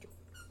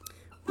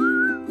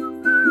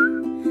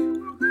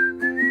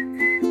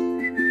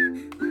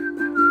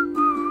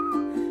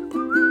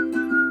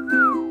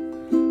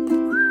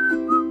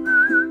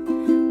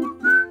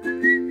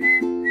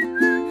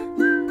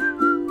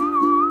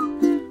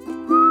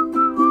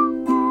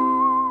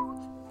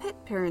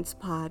Parents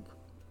Pod.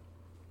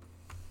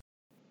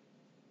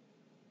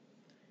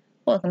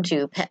 Welcome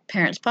to Pet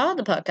Parents Pod,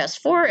 the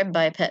podcast for and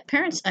by pet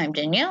parents. I'm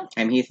Danielle.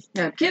 I'm Heath.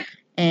 I'm Kip.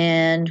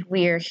 And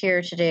we are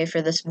here today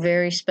for this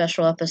very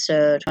special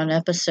episode,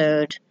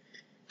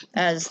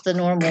 as the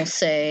normals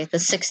say, the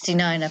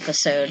 69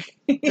 episode,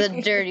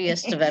 the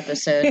dirtiest of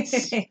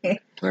episodes.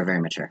 We're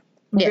very mature.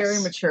 Yes.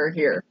 Very mature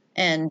here.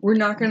 And We're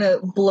not going to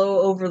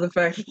blow over the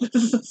fact that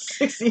this is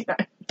 69.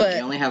 but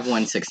We only have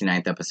one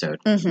 69th episode.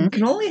 mhm. You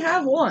can only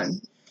have one.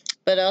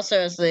 But also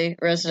as the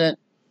resident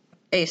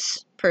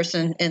ace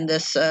person in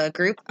this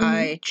group,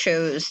 I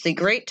chose the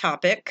great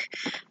topic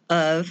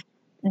of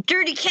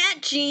dirty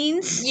cat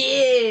genes.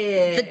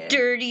 Yeah. The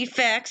dirty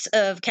facts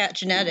of cat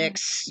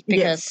genetics,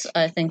 because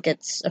I think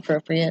it's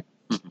appropriate.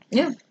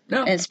 Yeah.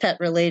 No. It's pet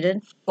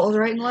related. Falls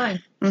right in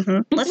line.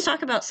 Let's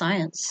talk about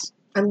science.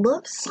 I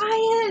love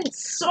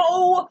science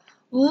so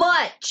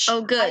much.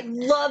 Oh, good. I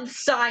love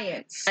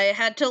science. I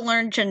had to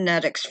learn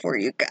genetics for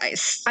you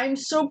guys. I'm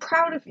so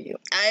proud of you.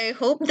 I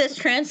hope this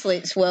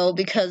translates well,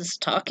 because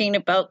talking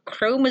about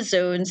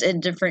chromosomes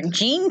and different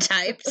gene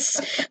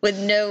types with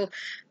no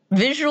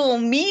visual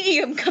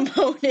medium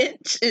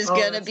component is Oh,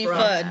 gonna that's be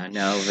rough. fun.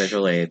 No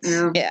visual aids.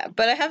 Yeah. Yeah,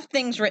 but I have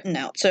things written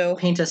out, so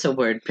Paint us a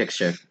word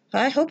picture.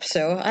 I hope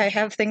so. I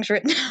have things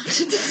written out.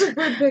 It's a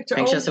good picture.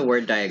 Paint us a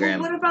word But diagram.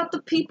 what about the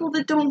people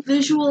that don't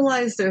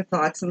visualize their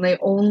thoughts and they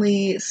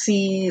only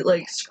see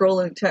like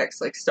scrolling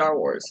text like Star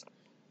Wars?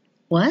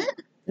 What?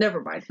 Never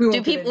mind. We Do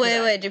won't get people into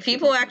that. wait? Do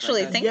people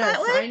actually think Yes,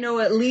 that way? I know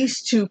at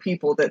least two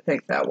people that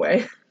think that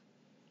way.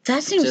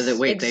 That seems So that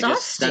wait,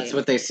 exhausting. that's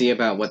what they see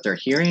about what they're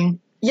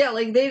hearing? Yeah,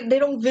 like they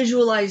don't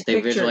visualize They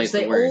pictures. visualize the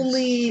they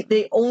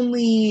words.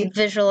 only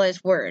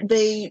visualize words.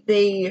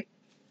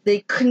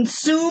 they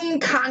consume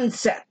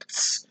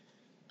concepts,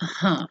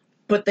 Uh-huh.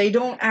 but they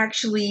don't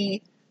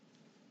actually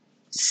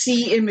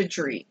see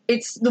imagery.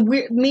 It's the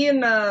weird. Me and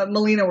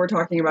Melina were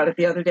talking about it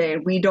the other day,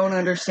 and we don't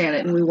understand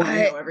it, and we want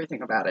to know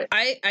everything about it.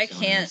 I Don't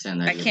can't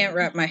understand that I can't either.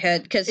 wrap my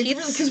head, because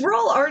Because we're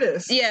all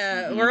artists.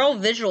 yeah, Mhm. we're all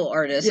visual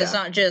artists. It's Yeah.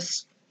 not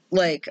just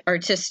like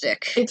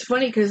artistic. It's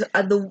funny because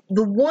the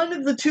one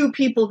of the two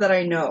people that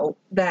I know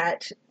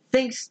that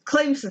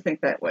claims to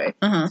think that way,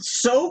 Uh-huh.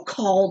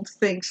 so-called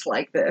thinks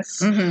like this.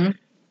 Mm-hmm.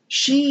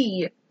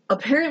 She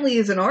apparently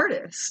is an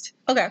artist.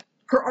 Okay.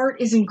 Her art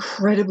is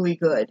incredibly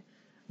good,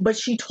 but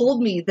she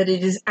told me that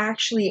it is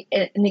actually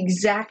an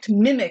exact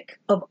mimic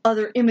of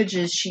other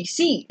images she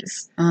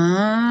sees.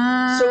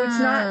 So it's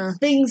not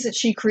things that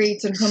she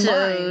creates in her So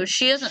mind.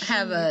 she doesn't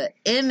have a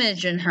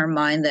image in her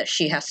mind that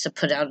she has to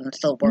put out into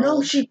the world.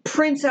 No, she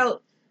prints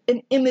out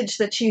an image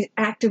that she's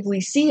actively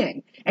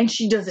seeing, and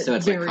she does it So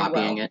it's like very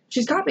copying well. it?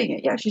 She's copying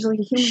it. Yeah, she's like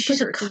a human She's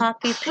a printer. It's the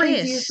copy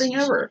craziest paste. thing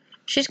ever.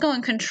 She's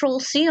going Control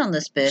C on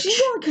this bitch, She's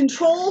going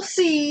Control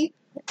C.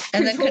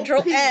 and then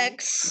Control P.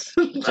 X.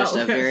 Just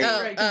a very-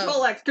 Right,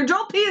 Control X.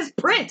 Control P is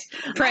print.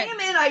 I am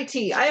in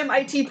IT. I am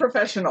IT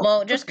professional.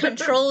 Well, just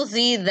Control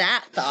Z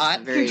that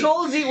thought. Very,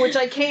 Control Z, which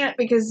I can't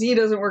because Z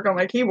doesn't work on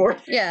my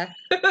keyboard. Yeah.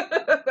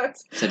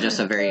 That's, so just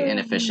a very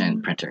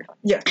inefficient printer.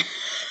 yeah.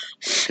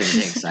 Because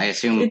it takes, I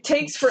assume, It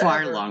takes forever.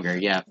 far longer.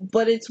 Yeah,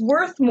 But it's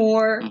worth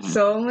more Mhm.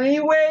 so many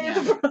ways.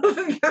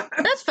 Yeah.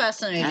 That's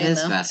fascinating, that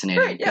is though.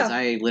 fascinating. Right, Because yeah.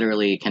 I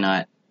literally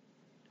cannot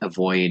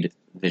avoid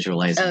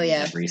visualizing Oh,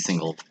 yeah. every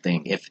single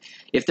thing.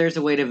 If there's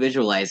a way to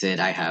visualize it,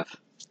 I have.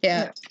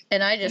 Yeah. Yeah.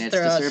 And I just And it's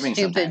throw out disturbing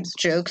stupid sometimes.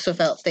 jokes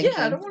without thinking.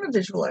 Yeah, I don't want to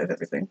visualize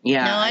everything.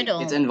 Yeah, No, I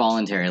don't. It's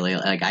involuntarily.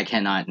 Like, I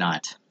cannot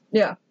not.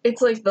 Yeah,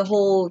 it's like the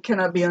whole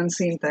cannot be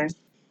unseen thing.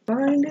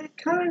 Find it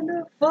kind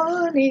of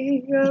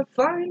funny. I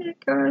find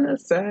it kind of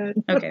sad.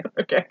 Okay.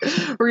 Okay.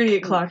 We're going to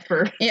get clocked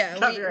for. Yeah,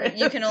 Copyright.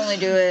 you can only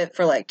do it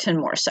for like 10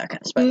 more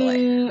seconds, by the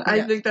way. I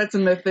Yeah. think that's a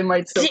myth. They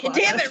might still. clock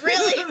Damn us. it,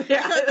 really? I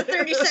Yeah. thought the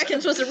 30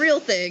 seconds was a real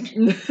thing.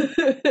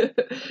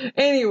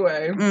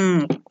 Anyway,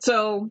 Mm.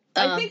 so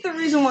I Uh. think the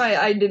reason why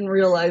I didn't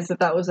realize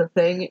that was a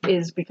thing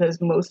is because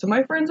most of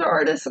my friends are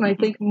artists, and I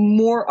think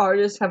more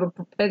artists have a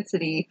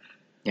propensity.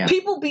 Yeah.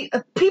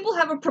 People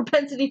have a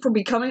propensity for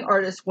becoming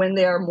artists when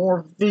they are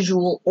more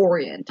visual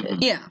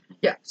oriented. Yeah.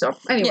 Yeah. So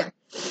anyway,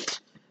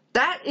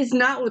 that is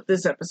not what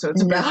this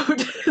episode's No.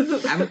 about.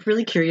 I'm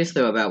really curious,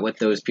 though, about what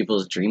those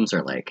people's dreams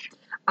are like.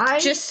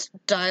 Just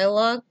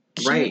dialogue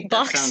Right.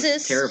 That sounds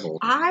boxes. terrible.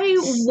 I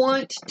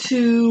want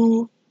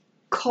to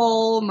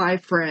call my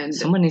friend.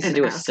 Someone needs to and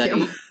do a ask study.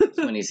 him.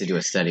 Someone needs to do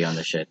a study on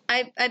this shit.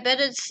 I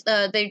bet it's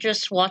they're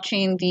just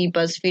watching the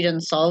BuzzFeed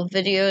Unsolved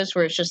videos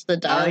where it's just the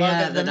dialogue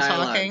yeah, of the them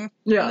dialogue. talking.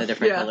 Yeah, And the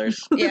different yeah.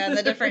 colors. Yeah,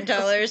 the different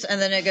colors,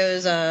 and then it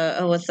goes,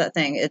 oh, what's that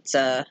thing? It's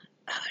oh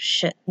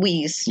shit,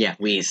 wheeze. Yeah,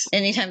 wheeze.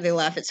 Anytime they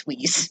laugh, it's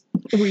wheeze.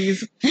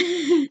 Wheeze.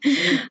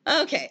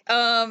 Okay,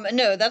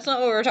 no, that's not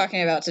what we're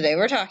talking about today.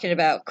 We're talking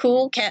about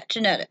cool cat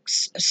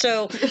genetics.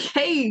 So,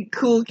 Hey,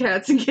 cool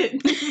cats and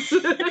kittens.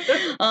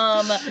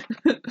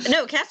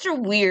 no, cats are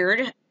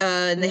weird,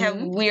 and they have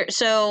weird.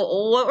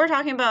 So, what we're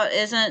talking about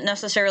isn't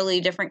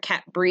necessarily different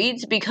cat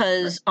breeds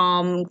because,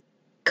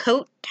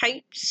 coat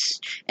types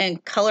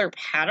and color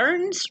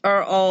patterns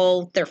are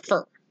all their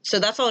fur. So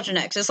that's all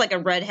genetics. It's like a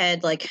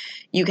redhead. Like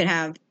you can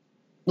have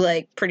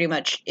like pretty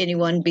much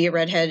anyone be a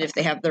redhead if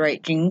they have the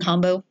right gene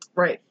combo.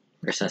 Right.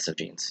 Recessive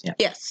genes. Yeah.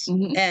 Yes.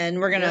 Mhm. And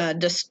we're going to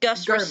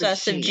discuss Garbage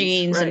recessive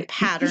genes right. and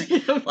pattern.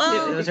 Yeah,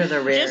 Well, those are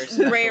the rare. just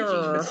special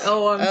rarer. genes.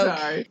 Oh, I'm Okay.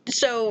 sorry.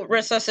 So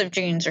recessive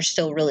genes are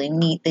still really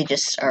neat. They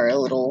just are a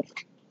little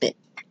bit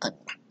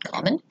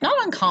uncommon.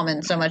 Not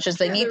uncommon so much as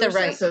they need they're the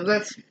right. recessive.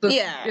 That's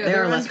Yeah. They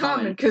they're are less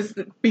uncommon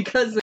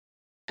because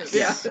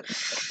yeah.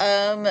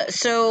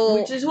 So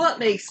Which is what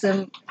makes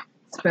them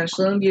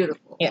special and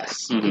beautiful.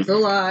 yes. Mhm.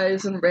 Hazel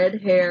eyes and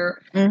red hair,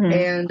 Mhm.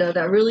 and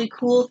that really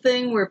cool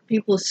thing where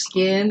people's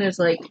skin is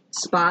like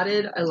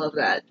spotted. I love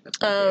that. That's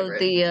my Oh,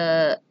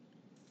 favorite.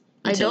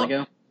 I don't.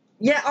 Vitiligo?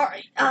 yeah,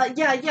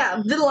 yeah,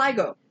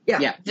 vitiligo. Yeah,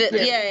 Yeah.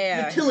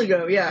 Yeah.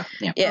 vitiligo. Yeah.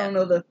 I Yeah. don't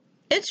know the.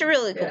 It's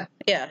really cool. Yeah.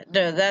 Yeah.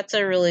 No, that's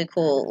a really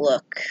cool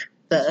look.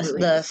 The It's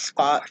really the nice.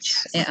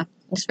 spots. Yeah.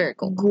 It's very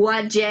cool.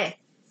 Gorgeous.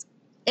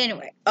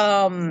 Anyway,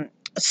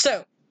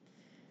 so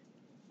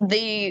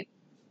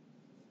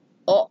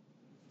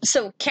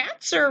so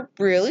cats are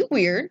really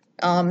weird.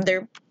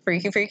 They're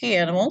freaky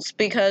animals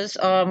because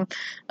I'm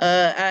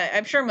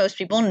sure most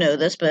people know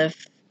this, but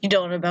if you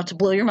don't, I'm about to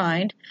blow your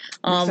mind.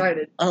 I'm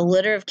excited. A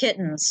litter of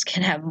kittens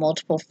can have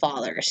multiple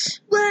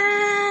fathers, What?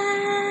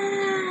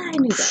 I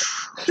knew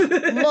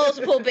that.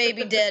 multiple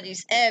baby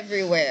daddies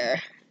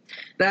everywhere.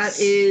 That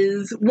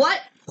is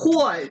what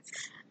whores.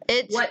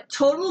 It's What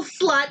total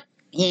slut.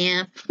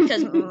 yeah,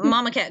 because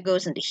Mama Cat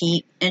goes into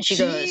heat and she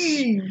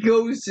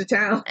goes to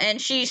town.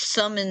 and she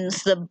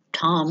summons the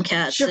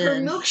tomcats. Sure, her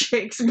in.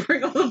 milkshakes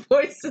bring all the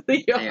boys to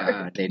the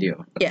yard. They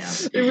do. Yeah.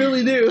 They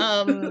really do.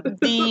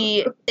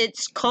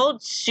 It's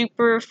called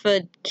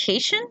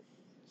superfication.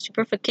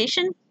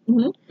 Superfication.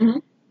 Mm-hmm.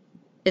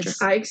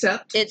 It's I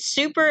accept. it's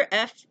super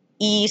FECUN.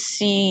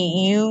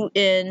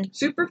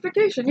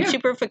 Superfication, yeah.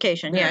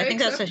 Superfication. Yeah, Yeah, I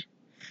think I that's.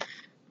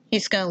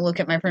 He's gonna look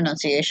at my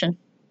pronunciation.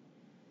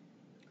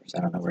 I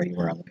don't know where you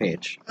were on the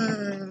page.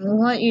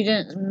 What you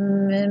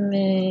didn't?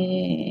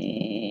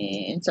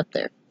 It's up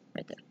there,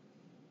 right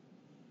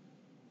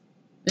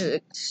there.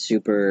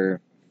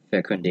 Super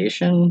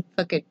fecundation.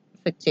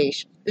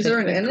 Fecundation. Is there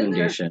an N in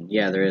there? Fecundation.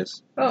 Yeah, there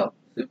is. Oh,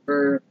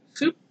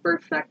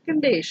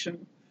 superfecundation.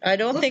 I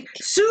don't think.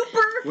 Super.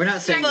 We're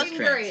not saying fucking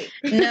this great.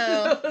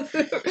 No.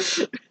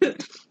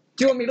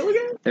 Do you want me to look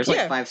at it? There's like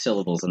Yeah. 5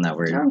 syllables in that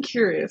word. I'm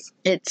curious.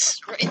 It's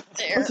right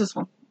there. What's this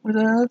one? Was it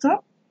at the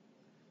top?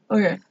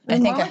 Okay. I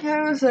think Mama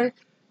Cat would say,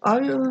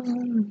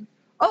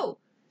 oh,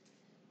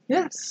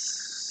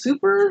 yes.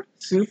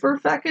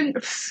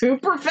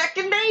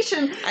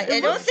 Superfecundation. I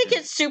don't think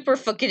it's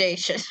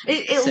superfecundation.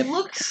 It Sip-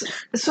 looks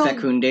so.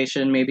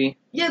 Fecundation, maybe.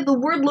 Yeah, the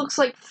word looks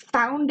like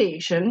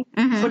foundation,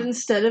 Mhm. but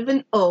instead of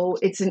an O,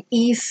 it's an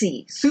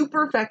EC.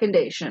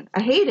 Superfecundation.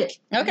 I hate it.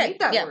 I Okay, hate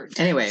that yeah. word.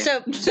 Anyway.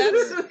 So that's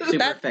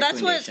super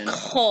that's what it's fecundation.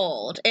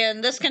 called,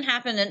 and this can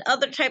happen in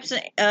other types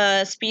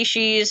of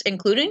species,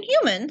 including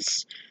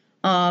humans.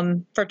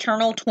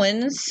 Fraternal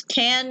twins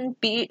can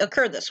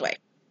occur this way.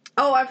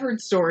 Oh, I've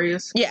heard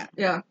stories. Yeah.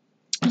 Yeah.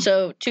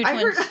 So two I've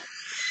twins, heard.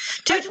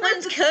 two I've heard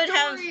twins the could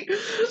have story.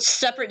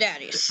 separate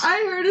daddies. I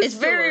heard a It's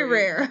very story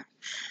rare.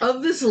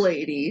 of this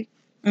lady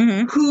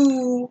Mm-hmm.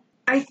 who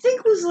I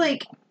think was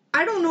like,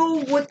 I don't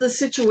know what the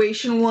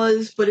situation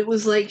was, but it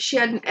was like she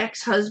had an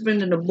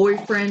ex-husband and a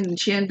boyfriend, and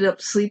she ended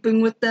up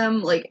sleeping with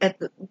them like at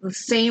the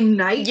same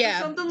night or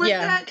something like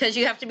yeah, that. because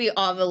you have to be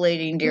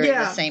ovulating during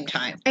Yeah. the same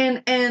time.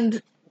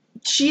 And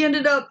she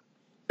ended up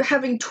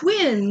having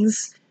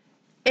twins,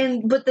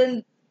 but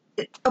then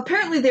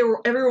apparently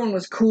everyone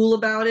was cool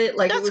about it,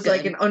 like That's it was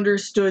like good. an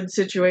understood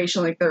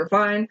situation, like they're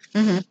fine.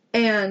 Mhm.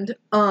 And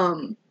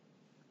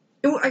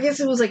I guess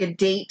it was like a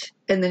date,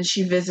 and then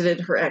she visited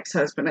her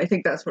ex-husband. I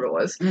think that's what it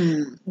was.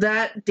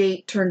 That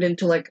date turned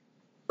into like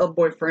a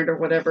boyfriend or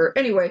whatever.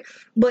 Anyway,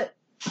 but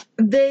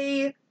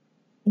they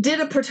did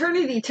a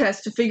paternity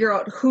test to figure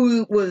out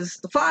who was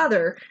the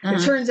father. Uh-huh.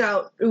 It turns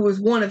out it was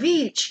one of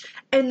each,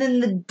 and then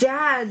the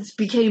dads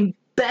became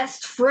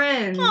best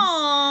friends.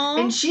 Aww.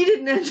 And she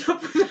didn't end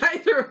up with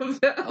either of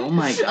them. Oh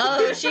my god.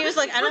 Oh, she was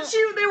like, I don't.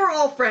 They were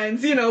all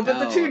friends, but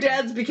the Oh, two okay.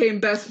 dads became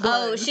best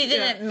Oh, buds. she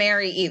didn't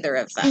marry either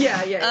of them.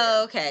 Yeah.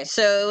 Oh, okay.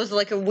 So it was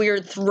like a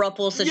weird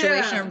throuple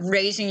situation Yeah. of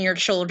raising your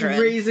children.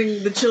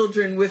 Raising the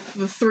children with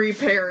the 3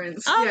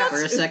 parents. Oh, yeah.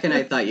 For a second,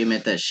 I thought you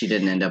meant that she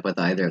didn't end up with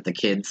either of the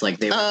kids. Like,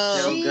 they were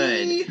so She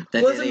good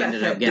that was a they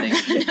ended up meth getting.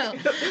 head. No.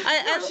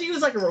 No, she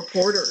was like a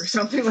reporter or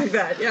something like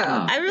that.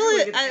 Yeah. Oh. I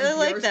really, Like an I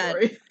like NPR that.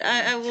 story.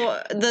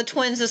 The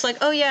twins is like,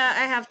 oh yeah,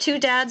 I have 2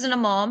 dads and a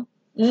mom.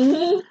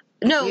 Mhm.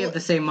 No, We have the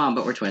same mom,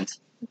 but we're twins.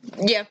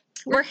 yeah,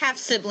 we're half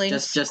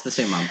siblings, Just the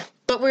same mom.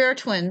 but we are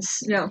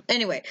twins. Yeah.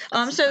 Anyway,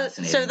 That's so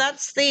fascinating.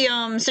 that's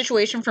the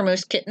situation for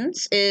most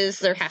kittens is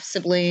they're half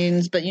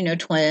siblings, but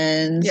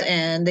twins, Yeah.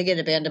 and they get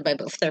abandoned by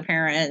both their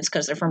parents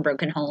because they're from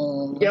broken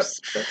homes. Yep.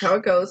 That's how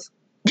it goes.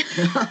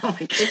 Oh my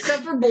god.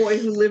 Except for Boy,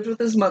 who lived with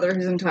his mother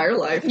his entire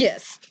life.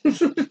 Yes.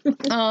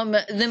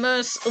 The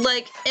most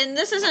and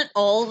this isn't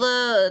all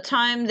the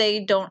time they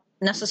don't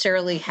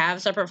necessarily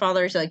have separate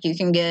fathers. Like, you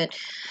can get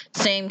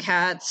same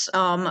cats.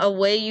 A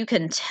way you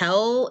can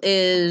tell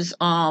is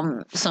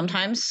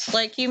sometimes,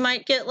 like, you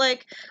might get,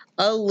 like,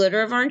 a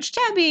litter of orange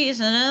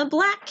tabbies and a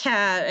black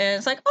cat, and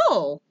it's like,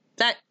 oh,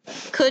 that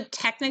could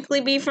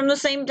technically be from the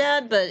same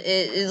dad, but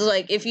it is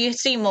like, if you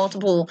see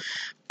multiple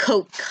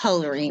coat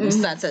colorings,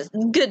 that's a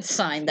good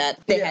sign that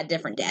they had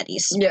different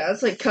daddies. Yeah,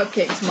 it's like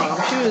Cupcake's mom.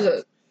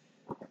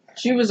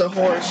 She was a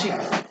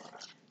whore.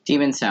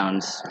 Demon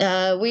sounds.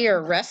 We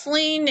are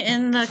wrestling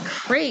in the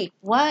crate.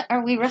 What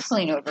are we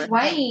wrestling over?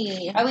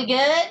 Why? Are we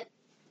good?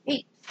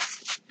 Hey.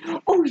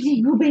 Oh,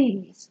 yeah, no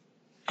babies.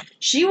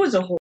 She was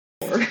a whore.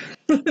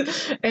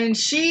 And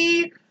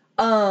she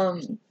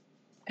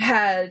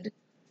had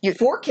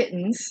 4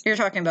 kittens. You're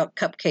talking about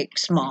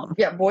Cupcake's mom.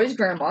 Yeah, Boy's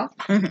grandma.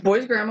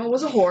 Boy's grandma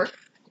was a whore.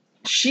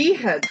 She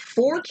had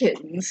 4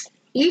 kittens,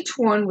 each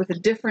one with a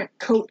different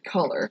coat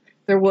color.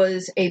 There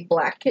was a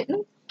black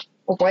kitten,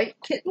 a white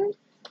kitten,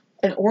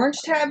 an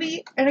orange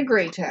tabby, and a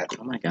gray tabby.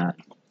 Oh my god.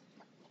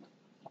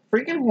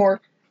 Freaking whore.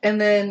 And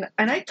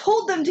I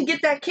told them to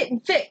get that kitten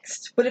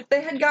fixed. But if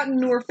they had gotten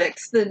newer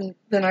fixed, then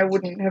I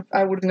would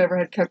have never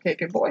had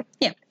Cupcake and Boy.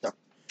 Yeah. So,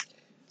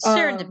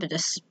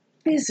 Serendipitous.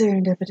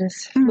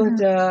 Serendipitous.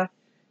 But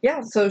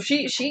yeah, so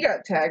she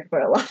got tagged by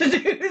a lot of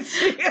dudes.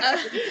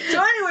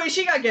 So anyway,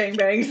 she got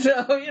gangbanged,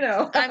 so you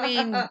know. I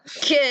mean,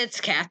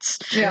 kids, cats.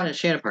 Yeah.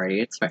 She had a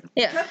party, it's fine.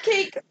 Yeah.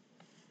 Cupcake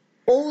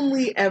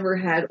only ever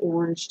had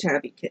orange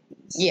tabby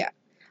kittens. Yeah.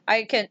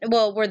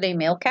 Were they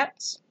male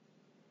cats?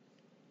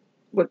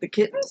 What, the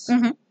kittens?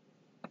 Mhm.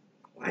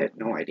 I have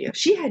no idea.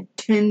 She had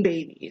 10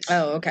 babies.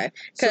 Oh, okay.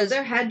 So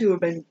there had to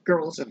have been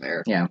girls in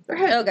there. Yeah. There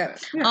had to Okay.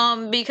 have been.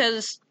 Yeah.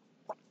 Because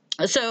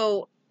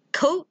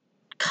coat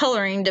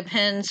coloring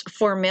depends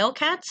for male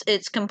cats.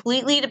 It's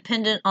completely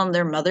dependent on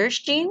their mother's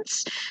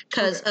genes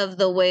because of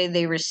the way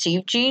they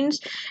receive genes,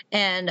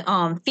 and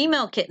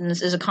female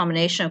kittens is a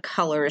combination of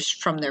colors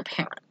from their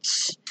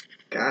parents.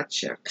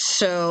 Gotcha.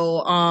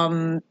 So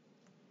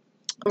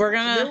we're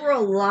gonna. There were a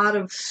lot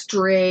of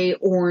stray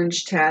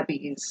orange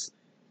tabbies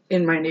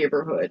in my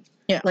neighborhood.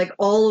 Yeah. Like,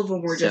 all of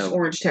them were just So,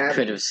 orange tabbies.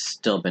 Could have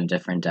still been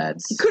different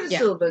dads. Could have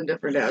still been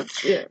different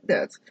dads. Yeah,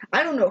 dads.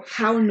 I don't know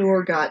how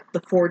Noor got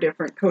the 4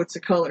 different coats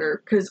of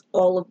color, because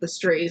all of the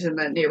strays in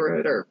that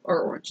neighborhood are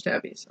orange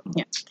tabbies. So.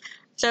 Yeah.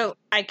 So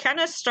I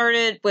kind of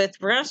started with,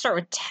 we're going to start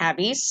with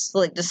tabbies,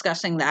 like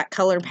discussing that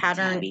color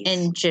pattern Tabbies.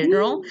 in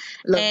general.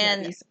 Love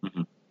And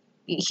tabbies.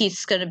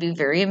 he's going to be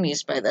very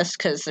amused by this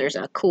because there's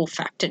a cool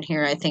fact in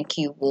here I think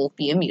you will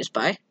be amused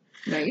by.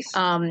 Nice.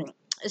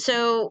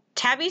 So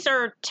tabbies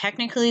are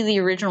technically the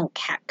original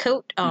cat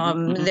coat.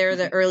 They're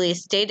the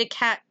earliest dated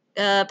cat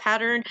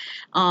pattern.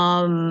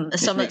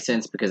 Which makes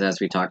sense because as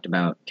we talked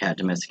about cat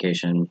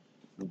domestication,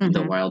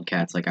 the wild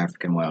cats, like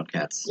African wild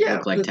cats,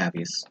 look like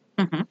tabbies.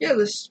 Yeah,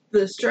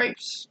 the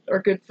stripes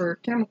are good for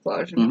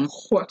camouflage and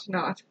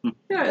whatnot.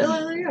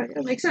 Yeah,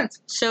 it makes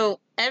sense. So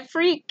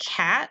every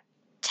cat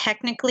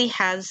technically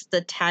has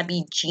the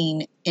tabby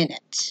gene in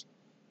it.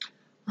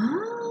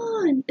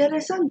 Ah,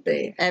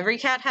 interesante. Every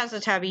cat has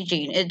a tabby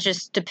gene. It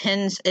just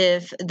depends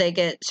if they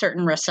get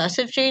certain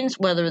recessive genes,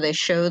 whether they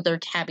show their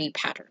tabby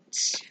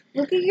patterns.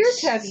 Look at your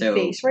tabby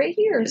face right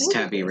here. Is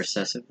tabby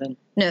recessive then?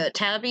 No,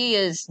 tabby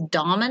is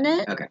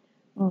dominant. Okay.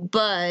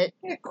 But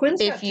Quinn's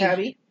got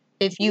tabby.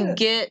 If you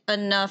get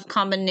enough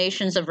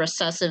combinations of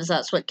recessives,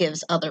 that's what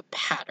gives other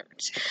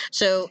patterns.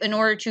 So in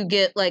order to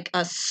get like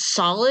a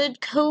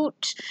solid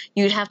coat,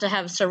 you'd have to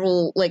have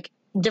several like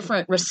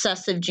different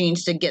recessive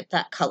genes to get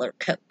that color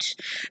coat.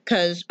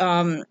 Because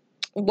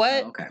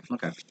what? Okay.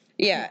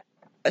 Yeah.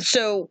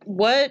 So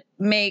what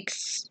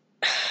makes?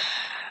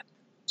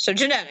 So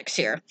genetics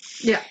here.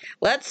 Yeah.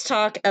 Let's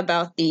talk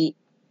about I'm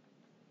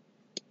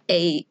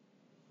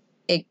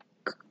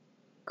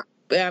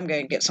going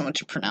to get someone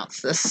to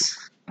pronounce this.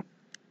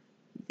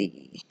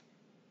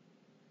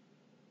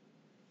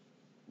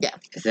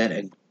 Is that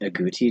a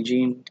agouti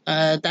gene?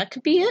 That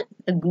could be it.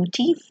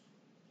 Agouti.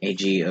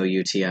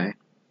 Agouti. Yeah.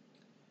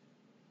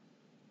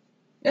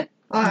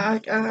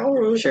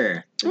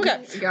 Sure.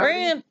 Okay.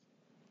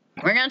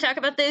 We're gonna talk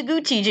about the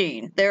agouti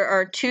gene. There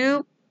are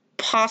 2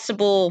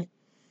 possible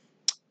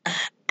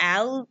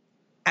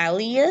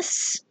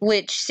alias,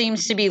 which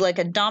seems to be like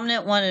a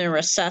dominant one and a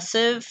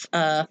recessive.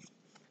 I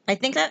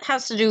think that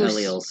has to do with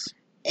Alleles.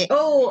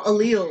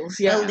 Alleles.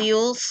 Yeah.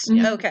 Alleles.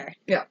 Okay.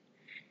 Yeah.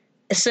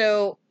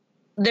 So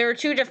there are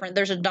 2 different.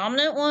 There's a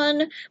dominant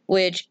one,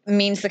 which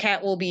means the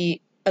cat will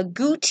be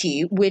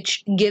agouti,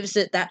 which gives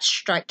it that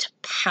striped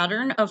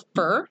pattern of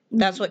fur.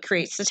 That's what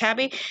creates the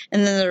tabby.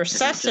 And then the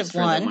recessive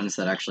one. The ones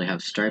that actually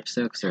have stripes,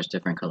 though, because there's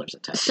different colors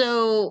of tabbies.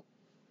 So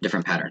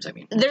different patterns. I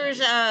mean, there's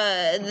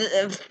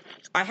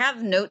I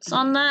have notes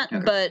on that,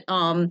 but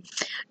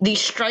the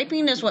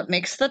striping is what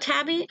makes the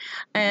tabby,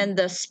 and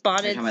the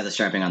spotted. You're talking about the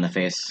striping on the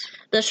face.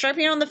 The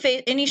striping on the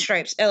face, any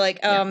stripes,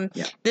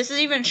 this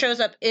even shows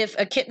up if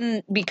a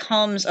kitten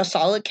becomes a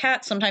solid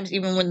cat. Sometimes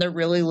even when they're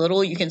really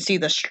little, you can see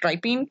the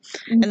striping,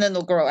 and then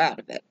they'll grow out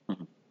of it.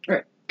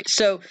 Right.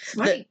 So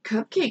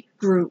Cupcake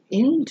grew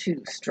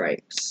into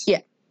stripes. Yeah.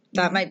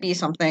 That might be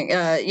something.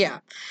 Yeah.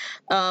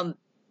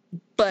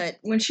 But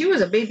when she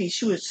was a baby,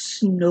 she was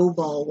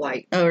snowball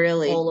white. Oh,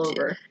 really? All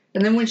over.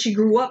 And then when she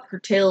grew up, her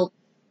tail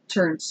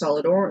turned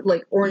solid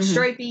orange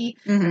stripey,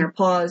 and her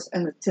paws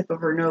and the tip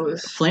of her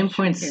nose. Flame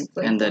points,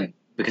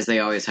 because they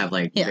always have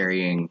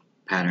varying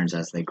patterns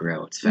as they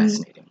grow. It's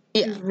fascinating.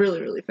 Yeah. It's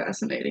really, really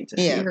fascinating to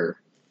see her.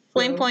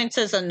 Flame points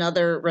is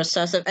another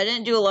recessive. I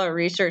didn't do a lot of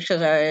research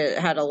because I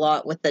had a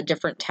lot with the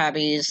different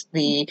tabbies,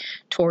 the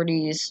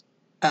torties,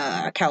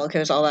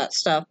 calicos, all that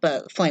stuff,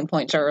 but flame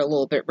points are a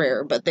little bit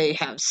rare, but they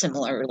have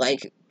similar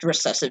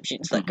recessive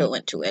genes that go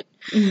into it.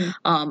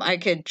 I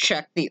could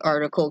check the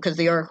article because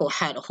the article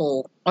had a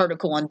whole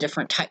article on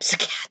different types of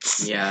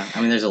cats. Yeah,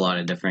 I mean there's a lot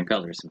of different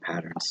colors and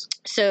patterns.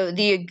 So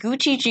the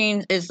agouti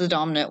gene is the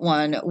dominant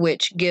one,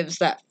 which gives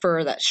that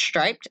fur that's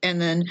striped, and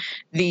then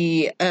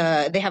they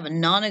have a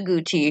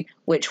non-agouti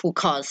which will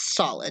cause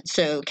solid.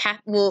 So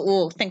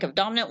we'll think of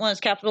dominant one as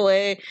capital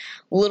A,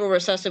 little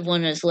recessive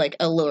one is like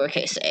a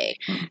lowercase a.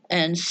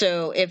 And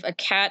so if a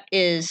cat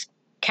is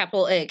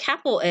capital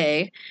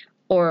A,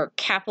 or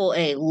capital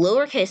A,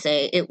 lowercase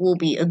a, it will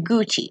be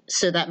agouti.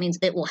 So that means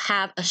it will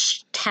have a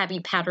tabby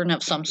pattern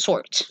of some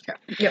sort.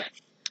 Yep.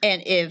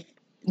 And if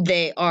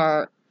they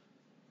are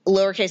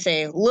lowercase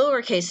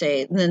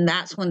a, then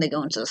that's when they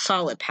go into the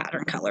solid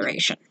pattern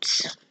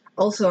colorations.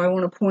 Also, I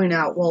want to point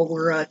out while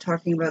we're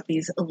talking about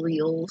these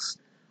alleles,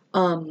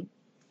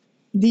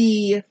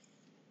 the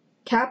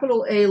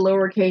capital A,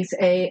 lowercase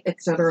a,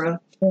 etc.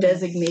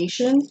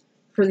 designation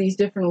for these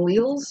different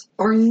alleles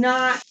are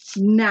not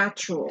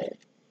natural.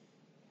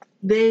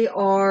 They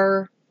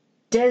are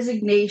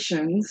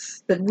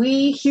designations that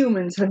we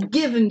humans have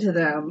given to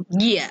them.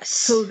 Yes.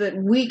 So that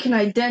we can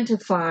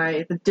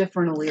identify the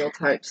different allele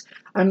types.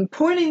 I'm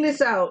pointing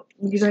this out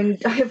because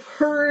I have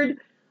heard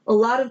a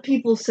lot of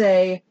people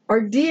say, our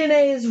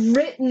DNA is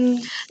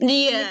written.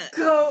 Yeah.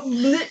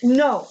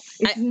 No,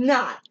 it's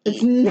not.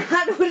 It's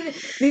not what it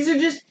is. These are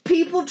just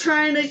people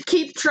trying to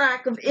keep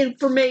track of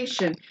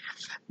information.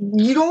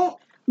 You don't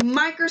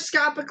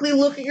microscopically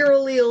look at your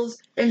alleles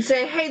and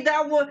say, hey,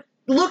 that one...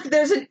 Look,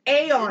 there's an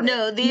A on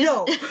it.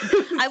 No.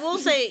 I will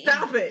say,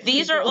 stop it.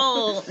 These are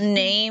all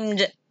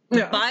named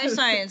by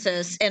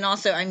scientists, and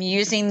also I'm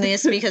using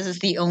this because it's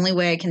the only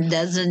way I can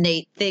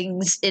designate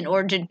things in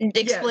order to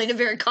explain a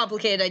very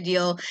complicated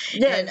idea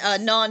in a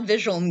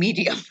non-visual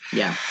medium.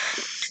 Yeah.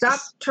 Stop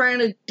trying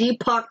to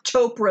Deepak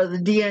Chopra the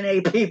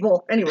DNA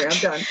people. Anyway, I'm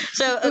done.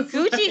 So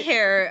agouti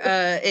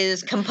hair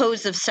is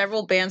composed of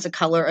several bands of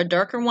color, a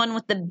darker one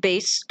with the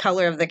base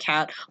color of the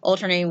cat,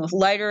 alternating with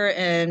lighter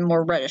and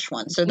more reddish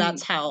ones. So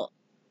that's how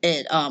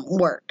it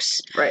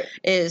works. Right.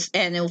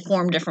 And it'll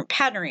form different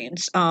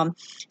patternings.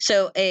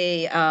 So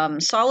a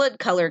solid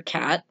colored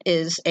cat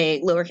is a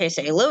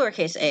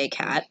lowercase a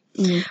cat.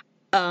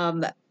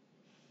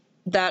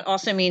 That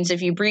also means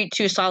if you breed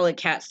two solid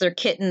cats, their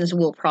kittens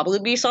will probably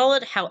be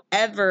solid.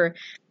 However,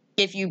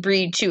 if you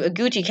breed two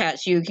agouti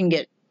cats,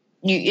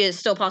 it's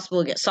still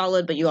possible to get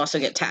solid, but you also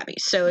get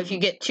tabbies. So if you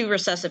get two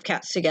recessive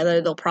cats together,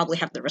 they'll probably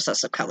have the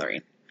recessive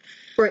coloring.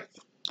 Right.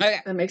 Okay.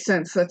 That makes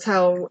sense. That's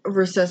how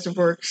recessive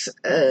works,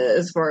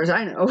 as far as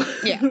I know.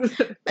 Yeah.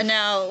 And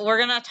now we're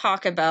going to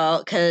talk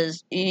about,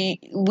 because we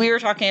were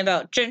talking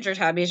about ginger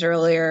tabbies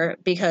earlier,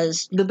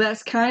 because... The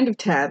best kind of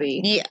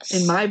tabby. Yes.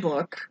 In my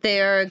book.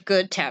 They're a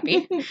good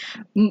tabby.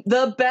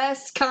 The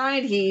best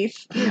kind,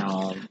 Heath.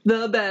 No.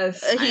 The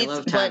best. I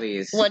love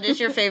tabbies. What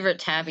is your favorite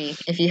tabby,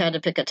 if you had to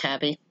pick a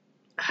tabby?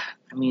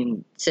 I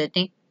mean...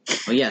 Sydney?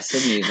 Well, yeah,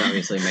 Sydney is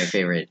obviously my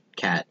favorite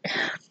cat.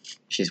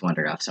 She's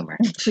wandered off somewhere.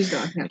 She's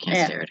gone. I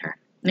can't stare at her.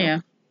 Yeah.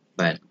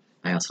 But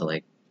I also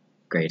like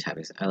gray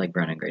tabbies. I like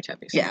brown and gray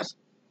tabbies. Yeah.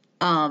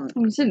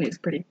 Sydney's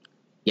pretty.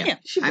 Yeah.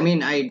 I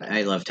mean,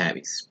 I love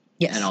tabbies.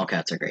 Yes. And all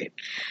cats are great.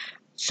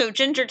 So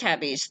ginger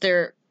tabbies,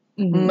 they're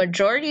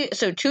majority...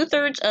 So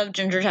 2/3 of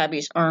ginger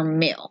tabbies are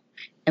male,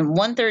 and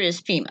 1/3 is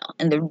female.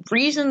 And the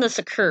reason this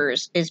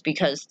occurs is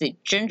because the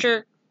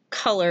ginger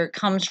color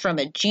comes from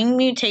a gene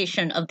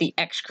mutation of the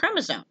X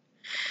chromosome.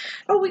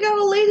 Oh, we got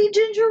a lady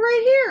ginger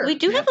right here. We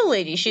do have a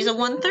lady. She's a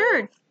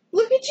 1/3.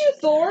 Look at you,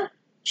 Thor.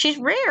 She's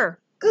rare.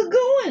 Good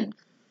going.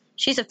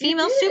 She's a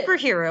female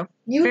superhero.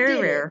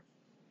 Very rare.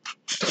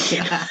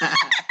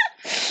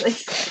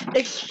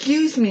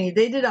 Excuse me.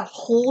 They did a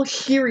whole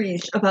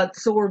series about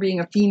Thor being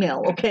a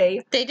female,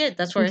 okay? They did.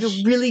 That's why it's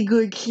a really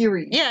good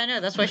series. Yeah, I know.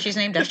 That's why she's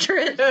named after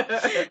it.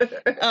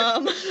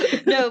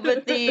 No,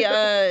 but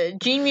the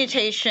gene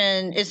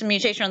mutation is a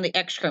mutation on the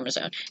X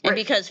chromosome. And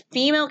because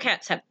female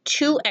cats have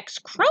 2 X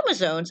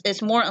chromosomes,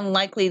 it's more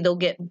unlikely they'll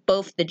get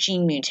both the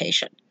gene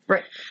mutation.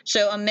 Right.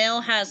 So a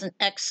male has an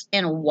X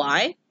and a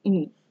Y.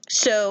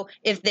 So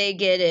if they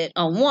get it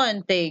on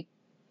one, they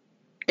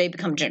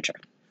become ginger.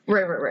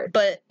 Right.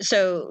 But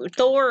so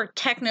Thor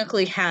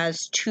technically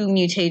has 2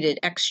 mutated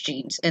X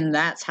genes, and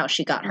that's how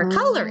she got her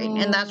coloring,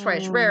 and that's why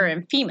it's rare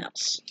in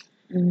females.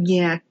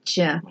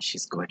 Gotcha.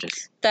 She's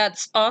gorgeous.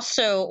 That's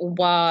also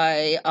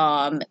why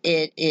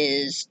it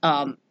is.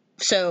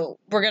 So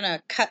we're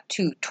gonna cut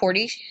to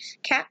tortie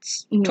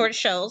cats, tortoise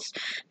shells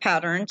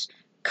patterns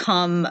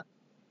come.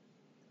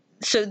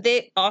 so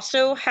they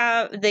also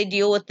they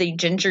deal with the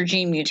ginger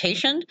gene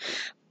mutation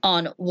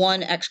on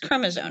one X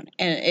chromosome,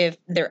 and if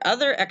their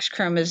other X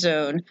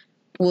chromosome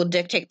will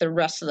dictate the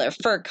rest of their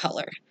fur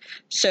color.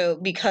 So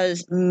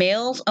because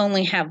males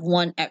only have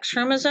one X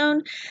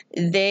chromosome,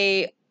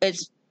 they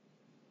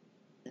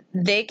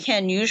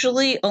can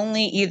usually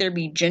only either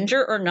be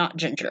ginger or not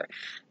ginger.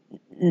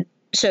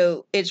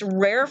 So it's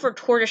rare for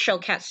tortoiseshell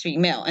cats to be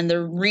male, and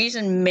the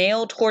reason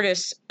male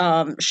tortoise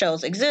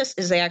shells exist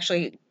is they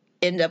actually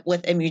end up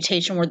with a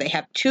mutation where they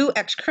have two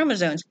X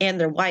chromosomes and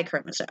their Y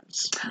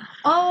chromosomes.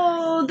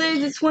 Oh,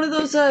 it's one of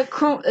those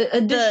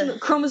additional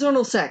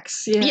chromosomal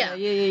sex.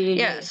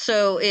 Yeah.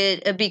 So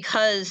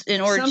because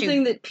in order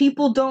something that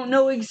people don't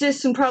know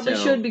exists and probably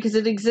should, because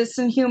it exists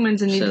in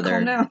humans and need to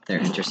calm down. They're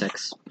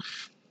intersex.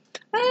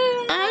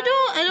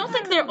 I don't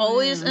think they're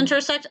always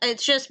intersect.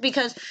 It's just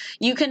because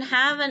you can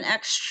have an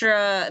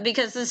extra,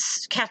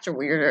 because cats are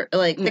weirder.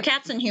 Like the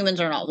cats and humans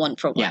are not one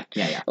for one.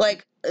 Yeah.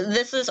 Like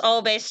this is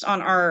all based on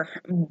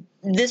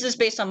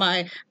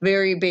my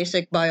very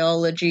basic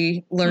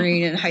biology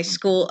learning in high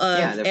school.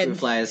 The fruit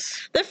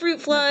flies. The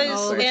fruit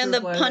flies and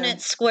the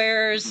Punnett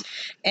squares.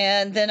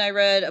 And then I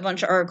read a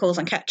bunch of articles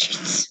on cat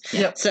genes.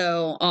 Yep.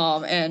 So,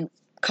 and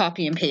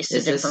copy and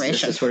pasted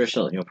information. Is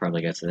tortoiseshell, you'll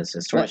probably get to this,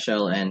 is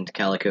tortoiseshell and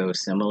calico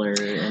similar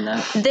in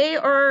that? They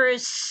are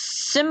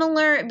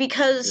similar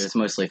because... It's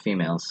mostly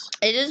females.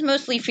 It is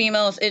mostly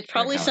females. It's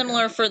probably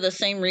similar for the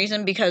same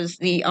reason, because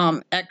the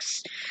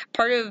X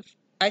part of...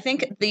 I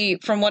think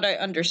from what I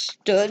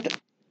understood...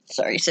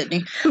 Sorry,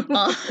 Sydney.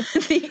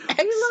 The X...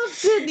 We love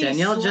Sydney.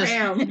 Danielle just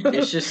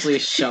viciously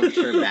shoved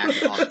her back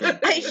off the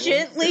I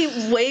gently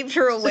waved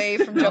her away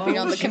from jumping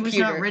on the computer.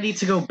 She was not ready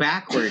to go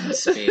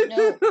backwards, babe.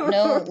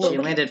 No. She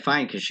landed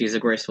fine because she's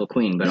a graceful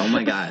queen, but oh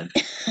my god.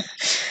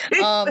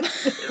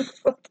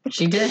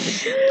 She did.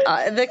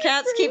 The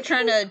cats keep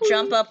trying to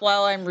jump up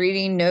while I'm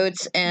reading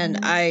notes,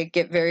 and I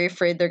get very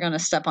afraid they're going to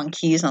step on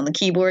keys on the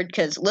keyboard,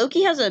 because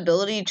Loki has the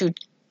ability to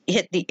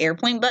hit the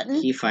airplane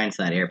button. He finds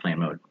that airplane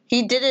mode.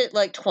 He did it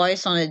like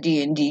twice on a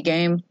D&D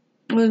game.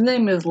 His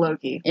name is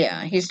Loki.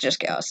 Yeah, he's just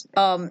Gauss.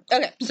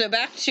 Okay, so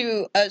back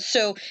to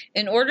so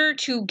in order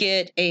to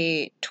get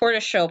a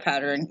tortoiseshell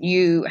pattern,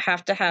 you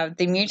have to have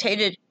the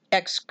mutated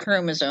X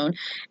chromosome,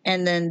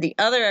 and then the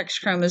other X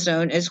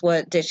chromosome is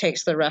what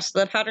dictates the rest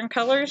of the pattern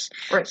colors.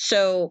 Right.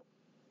 So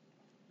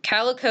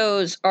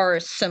calicos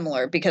are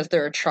similar because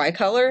they're a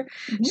tricolor.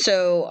 Mm-hmm.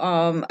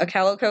 So a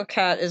calico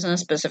cat isn't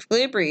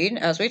specifically a breed,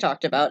 as we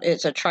talked about.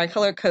 It's a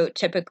tricolor coat,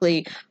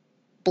 typically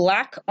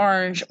black,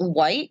 orange,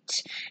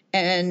 white,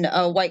 and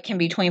white can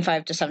be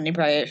 25 to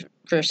 75%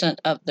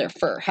 of their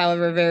fur.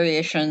 However,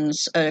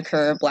 variations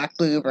occur: black,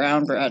 blue,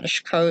 brown,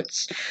 brownish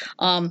coats.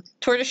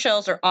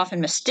 Tortoiseshells are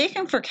often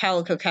mistaken for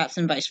calico cats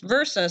and vice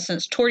versa,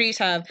 since torties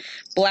have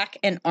black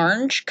and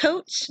orange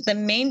coats. The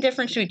main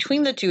difference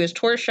between the two is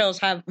tortoiseshells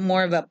have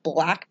more of a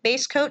black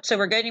base coat. So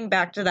we're getting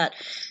back to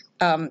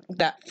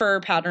that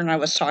fur pattern I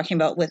was talking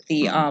about with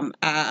the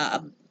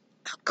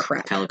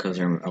crap. Calicos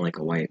are like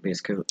a white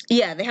base coat.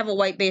 Yeah, they have a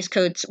white base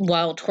coat,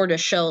 while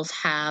tortoiseshells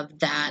have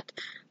that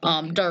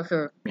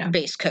darker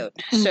base coat.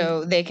 Mm-hmm.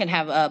 So they can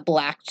have a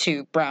black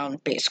to brown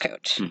base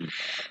coat. Mm-hmm.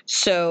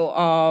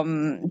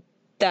 So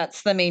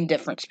that's the main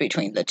difference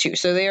between the two.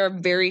 So they are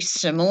very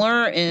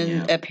similar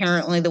in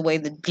apparently the way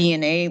the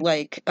DNA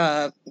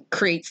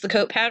creates the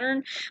coat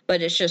pattern,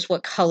 but it's just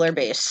what color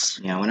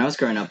base. Yeah, when I was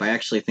growing up, I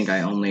actually think I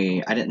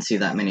didn't see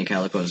that many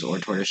calicos or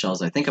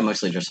tortoiseshells. I think I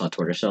mostly just saw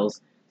tortoiseshells.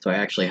 So I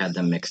actually had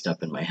them mixed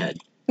up in my head.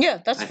 Yeah,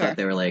 that's fair. I thought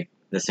they were like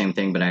the same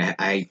thing, but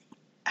I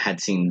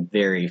had seen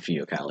very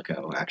few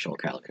actual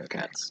calico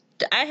cats.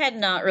 I had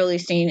not really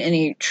seen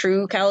any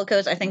true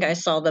calicos. I think I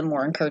saw them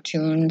more in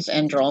cartoons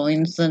and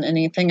drawings than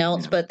anything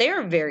else, but they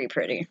are very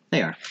pretty.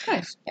 They are.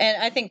 Nice.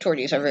 And I think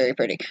torties are very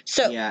pretty.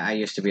 So yeah, I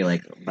used to be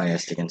like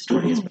biased against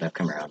torties, but I've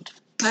come around.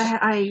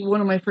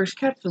 One of my first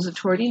cats was a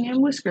tortie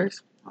named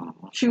Whiskers. Oh.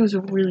 She was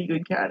a really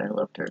good cat. I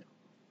loved her.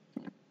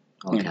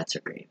 All cats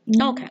are great.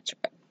 All cats are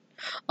great.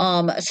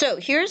 So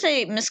here's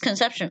a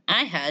misconception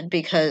I had,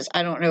 because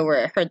I don't know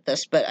where I heard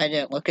this, but I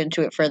didn't look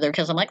into it further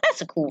because I'm like, that's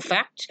a cool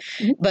fact.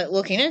 Mm-hmm. But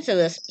looking into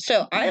this,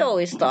 so I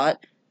always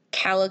thought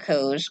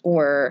calicos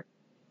were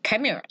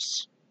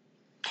chimeras.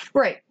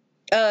 Right.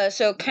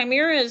 So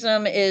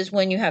chimerism is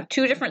when you have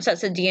two different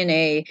sets of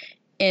DNA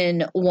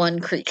in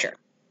one creature.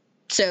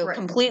 So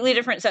completely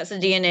different sets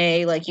of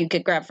DNA, like you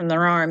could grab from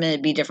their arm and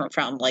it'd be different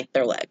from like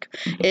their leg,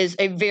 is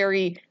a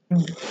very,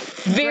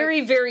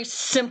 very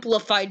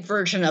simplified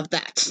version of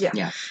that.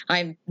 Yeah.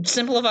 I'm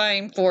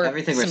simplifying for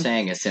everything we're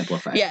saying is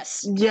simplified.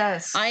 Yes.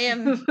 I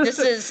am.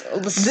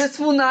 This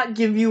will not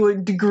give you a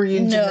degree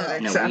in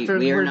genetics after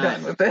we're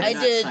done with this. I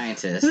did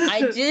scientists.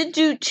 I did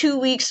do 2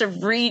 weeks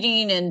of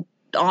reading and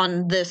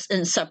on this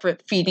in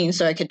separate feedings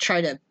so I could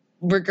try to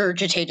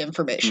regurgitate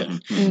information.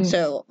 Mm-hmm.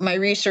 So my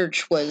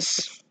research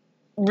was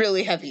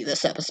really heavy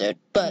this episode,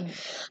 but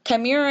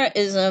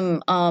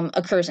chimerism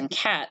occurs in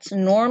cats.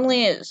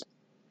 Normally it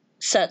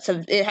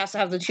has to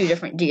have the two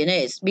different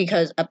DNAs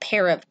because a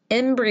pair of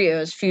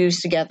embryos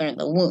fuse together in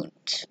the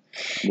wound.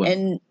 Well,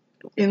 and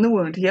In the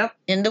wound, yep.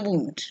 In the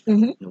wound.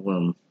 In the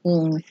womb.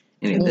 Wound.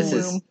 Anyway, this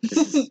is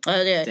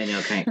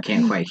Danielle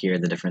can't quite hear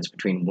the difference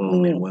between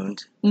womb and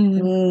wound.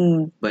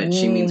 But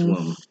she means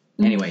womb.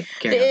 Anyway,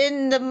 carry on.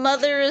 In the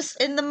mother's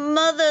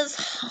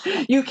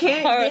You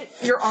can't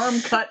get your arm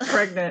cut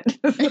pregnant.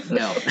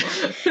 No.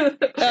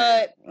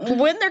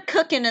 When they're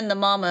cooking in the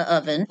mama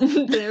oven.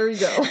 There you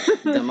go.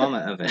 The mama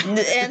oven.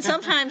 And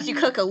sometimes you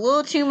cook a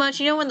little too much.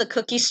 You know when the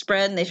cookies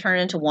spread and they turn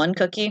into one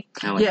cookie?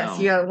 Oh, yes,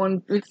 no. you got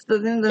one. It's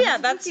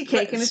that's cookie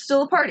cake, and it's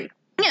still a party.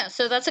 Yeah,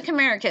 so that's a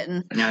Chimera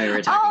kitten. Now we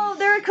were talking. Oh,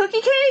 they're a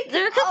cookie cake?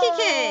 They're a cookie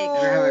cake.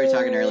 Remember how we were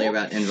talking earlier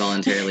about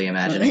involuntarily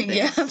imagining things?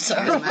 Yeah, I'm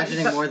sorry. I was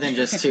imagining more than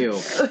just two.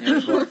 It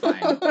was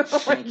horrifying.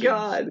 Oh my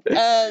god.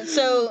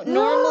 So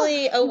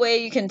normally a way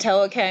you can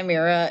tell a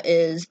chimera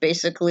is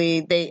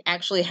basically they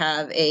actually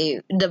have a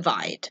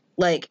divide.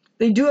 Like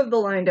they do have the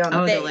line down.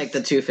 Oh, they're like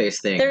the Two-Face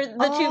thing. They're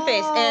the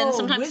Two-Face, and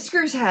sometimes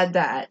Whiskers had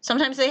that.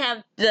 Sometimes they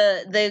have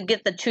they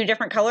get the two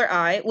different color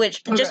eye,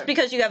 which just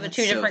because you have a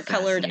two different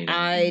colored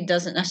eye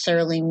doesn't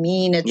necessarily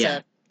mean it's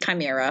a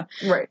chimera.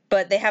 Right.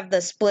 But they have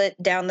the split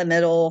down the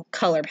middle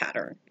color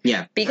pattern.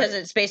 Yeah. Because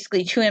it's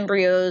basically two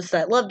embryos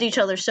that loved each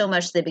other so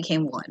much they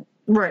became one.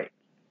 Right.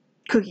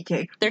 Cookie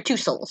cake. They're two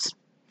souls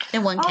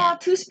in one cat. cat. Oh,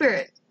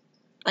 two-spirit.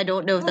 I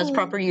don't know if that's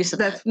proper use of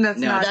that. That's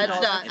not.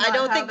 I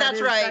don't think that's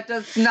right.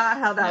 That's not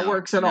how that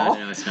works at all.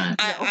 No, it's not.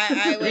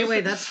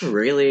 Anyway, that's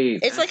really.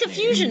 It's like a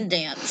fusion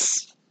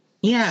dance.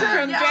 Yeah.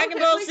 From Dragon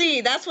Ball Z.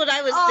 That's what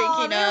I was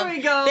thinking of. There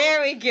we go.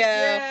 There we go.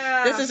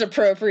 Yeah. This is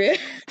appropriate.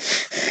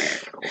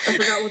 I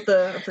forgot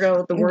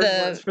what the word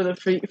was for the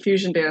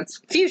fusion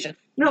dance. Fusion.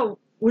 No,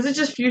 was it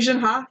just fusion,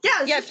 huh?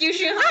 Yeah,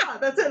 fusion, huh?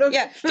 That's it. Okay.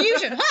 Yeah,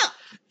 fusion, huh?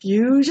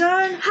 Fusion,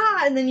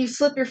 ha! And then you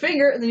slip your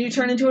finger, and then you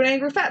turn into an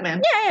angry fat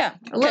man. Yeah.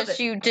 Because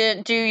you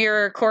didn't do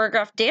your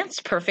choreographed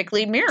dance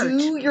perfectly mirrored.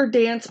 Do your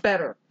dance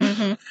better.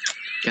 Mm-hmm.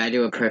 Gotta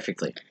do it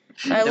perfectly.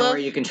 Don't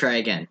worry, you can try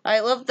again.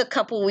 I love the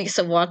couple weeks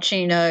of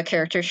watching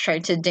characters try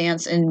to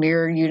dance in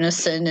mirror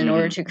unison in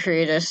order to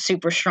create a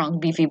super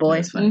strong, beefy boy.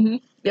 That's fun. Mm-hmm.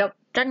 Yep.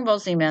 Dragon Ball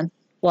Z, man.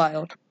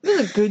 Wild.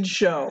 This is a good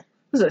show.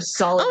 This is a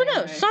solid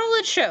anime.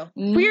 Solid show.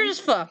 Weird as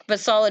fuck, but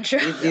solid show.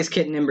 These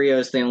kitten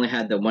embryos, they only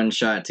had the one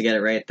shot to get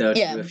it right, though,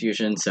 to do a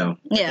fusion, so...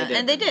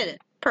 Yeah, they did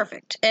it.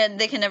 Perfect. And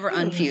they can never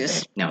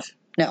unfuse. No.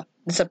 No.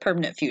 It's a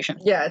permanent fusion.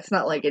 Yeah, it's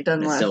not like it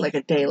doesn't last like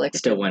a day like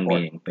still one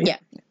being. Yeah.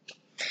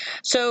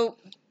 So,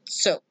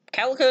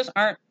 calicos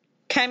aren't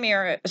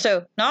chimera.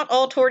 So, not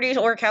all torties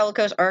or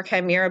calicos are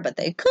chimera, but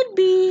they could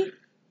be,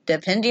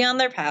 depending on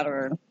their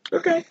pattern.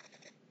 Okay.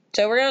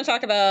 So, we're going to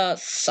talk about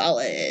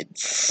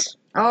solids.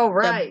 All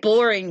right. The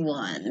boring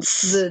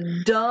ones.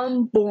 The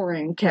dumb,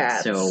 boring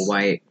cats. So,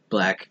 white,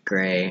 black,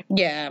 gray.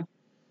 Yeah.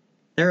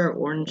 There are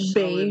orange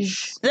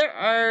beige. solids. There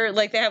are,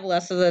 they have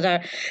less of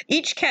the...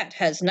 Each cat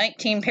has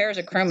 19 pairs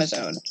of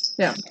chromosomes.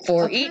 Yeah.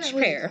 For each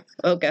pair.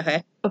 Oh, go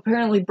ahead.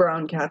 Apparently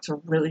brown cats are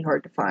really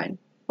hard to find.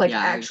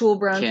 Actual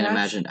brown cats. I can't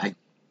imagine.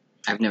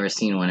 I've never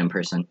seen one in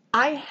person.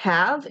 I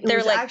have. It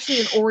was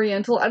actually an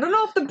Oriental. I don't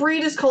know if the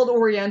breed is called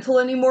Oriental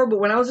anymore, but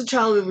when I was a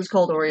child, it was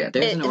called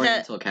Oriental. There's an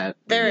Oriental cat.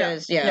 There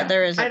is.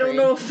 There is. I don't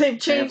know if they've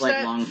changed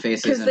that. Long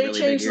faces because they really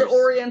changed big the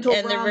Oriental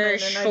and ramen, they're very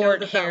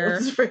short hair.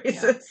 That was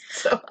racist.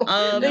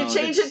 So they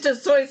changed it to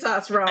soy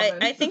sauce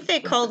ramen. I think they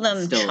call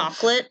them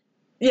chocolate.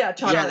 Yeah,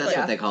 chocolate. Yeah, that's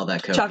what they call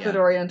that coat. Chocolate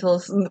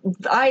Orientals.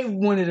 I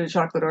wanted a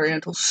chocolate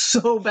Oriental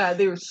so bad.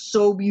 They were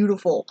so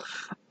beautiful.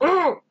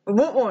 Oh, I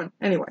want one.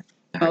 Anyway.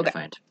 Hard to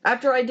find.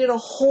 After I did a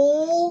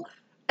whole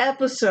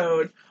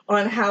episode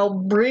on how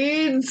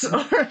breeds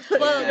are.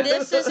 Well,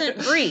 this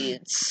isn't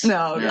breeds.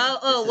 No.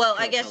 Oh, well,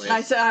 I guess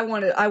I said I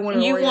wanted.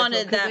 You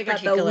wanted that they got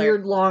particular. that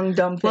weird long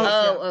dumb thing.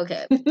 Oh,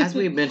 okay. As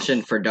we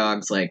mentioned for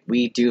dogs,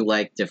 we do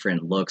like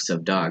different looks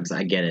of dogs.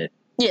 I get it.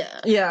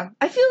 Yeah.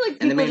 I feel like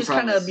people just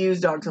kind of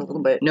abuse dogs a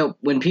little bit. No,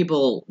 when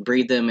people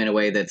breed them in a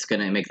way that's going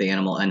to make the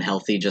animal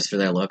unhealthy just for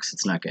their looks,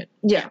 it's not good.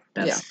 Yeah.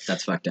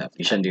 That's fucked up.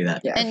 You shouldn't do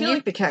that. Yeah, I feel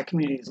like the cat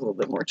community is a little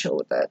bit more chill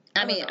with that.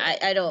 I mean,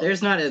 I don't...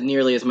 There's not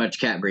nearly as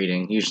much cat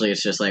breeding. Usually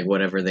it's just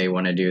whatever they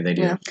want to do, they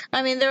do. Yeah.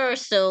 I mean, there are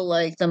still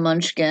the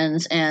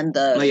munchkins and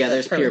the... Oh, yeah,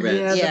 there's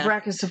purebreds. Yeah, the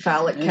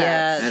brachycephalic cats.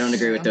 Yes. I don't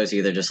agree with those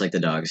either, just like the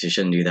dogs. You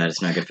shouldn't do that.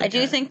 It's not good for the cat.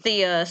 I do think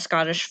the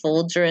Scottish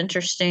folds are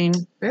interesting.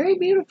 Very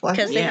beautiful.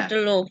 Because they have the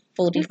little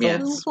foldy folds.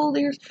 Little fold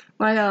ears.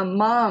 My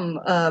mom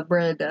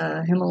bred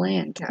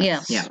Himalayan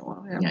cats.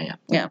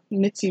 Yeah.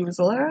 Mitzi was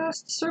the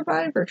last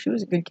survivor. She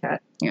was a good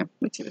cat. Yeah.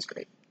 Mitzi was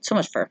great. So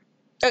much fur.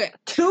 Okay.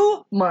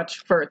 Too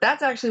much fur.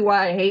 That's actually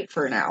why I hate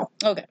fur now.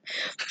 Okay.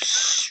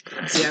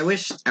 See, I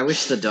wish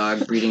the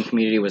dog breeding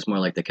community was more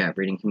like the cat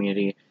breeding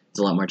community. It's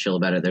a lot more chill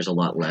about it. There's a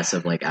lot less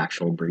of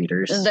actual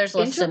breeders. There's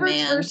less demand.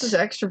 Introverts versus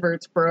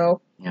extroverts,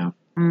 bro. Yeah.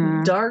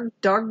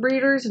 Dog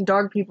breeders and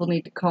dog people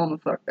need to calm the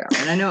fuck down.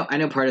 And I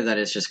know part of that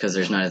is just because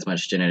there's not as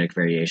much genetic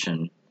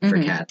variation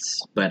for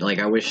cats. But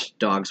I wish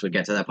dogs would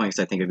get to that point because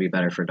I think it'd be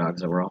better for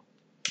dogs overall.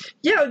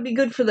 Yeah, it would be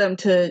good for them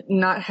to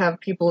not have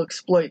people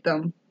exploit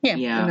them. Yeah.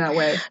 In that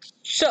way.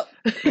 So,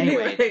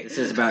 anyway, this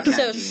is about cat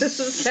so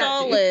genes.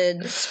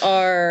 solids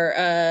are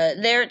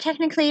they're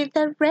technically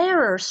the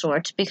rarer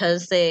sort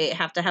because they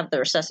have to have the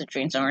recessive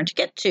genes in order to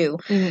get to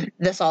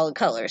the solid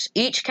colors.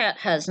 Each cat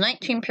has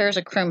 19 pairs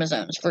of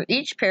chromosomes. For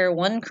each pair,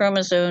 one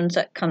chromosome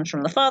that comes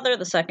from the father,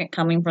 the second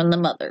coming from the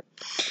mother.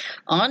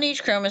 On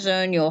each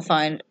chromosome, you'll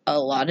find a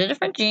lot of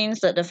different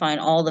genes that define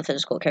all the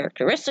physical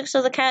characteristics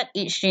of the cat.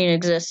 Each gene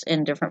exists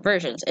in different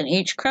versions, and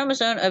each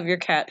chromosome of your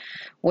cat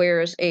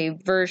wears a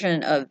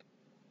version of.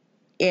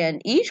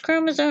 And each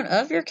chromosome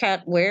of your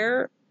cat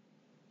wear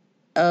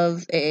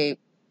of a.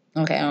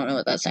 Okay, I don't know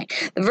what that's saying.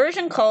 The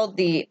version called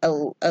the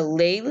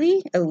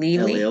allele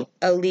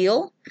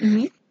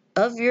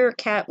of your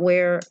cat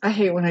wear. I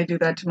hate when I do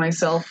that to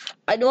myself.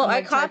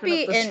 I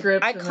copy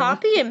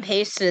and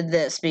pasted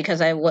this because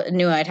I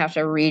knew I'd have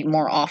to read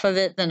more off of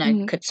it than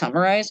I could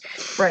summarize.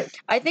 Right.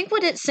 I think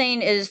what it's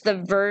saying is the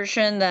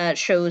version that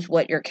shows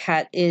what your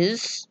cat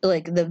is,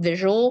 like the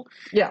visual.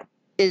 Yeah.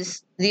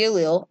 Is the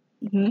allele.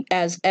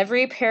 As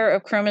every pair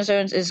of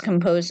chromosomes is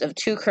composed of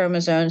 2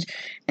 chromosomes,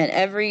 and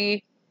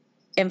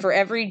for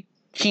every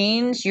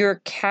genes,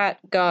 your cat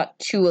got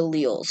 2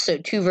 alleles, so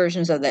 2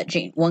 versions of that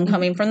gene, one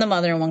coming from the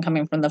mother and one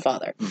coming from the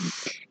father.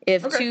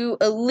 If 2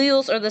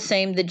 alleles are the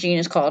same, the gene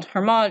is called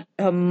homogeneous.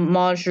 On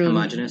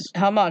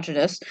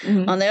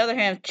the other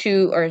hand, if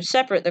 2 are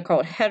separate, they're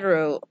called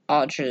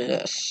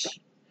heterogeneous.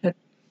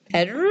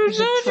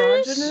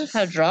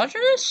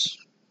 Heterogeneous?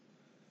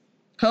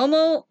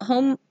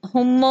 Homogeneous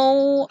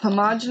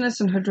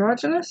and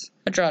heterogeneous?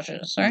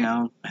 Heterogeneous, right?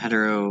 No,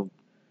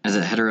 is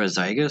it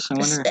heterozygous, I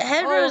wonder?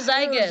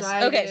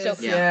 Heterozygous. Okay, so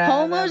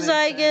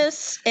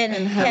homozygous and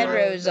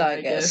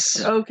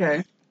heterozygous.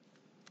 Okay.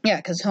 Yeah,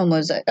 because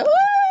homozygous. Oh,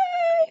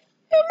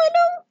 my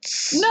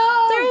notes.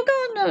 No! They're all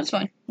gone. No, it's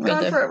fine.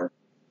 Gone forever.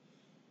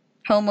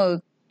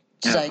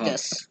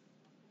 Homozygous.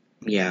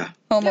 Yeah.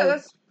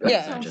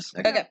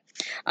 Okay.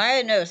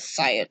 I know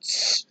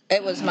science.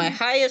 It was my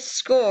highest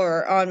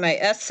score on my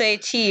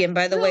SAT, and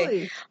by the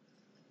way,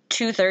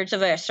 2/3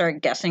 of it I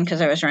started guessing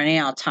because I was running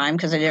out of time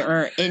because I didn't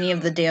remember any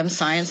of the damn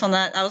science on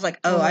that. I was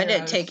like, I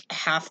didn't take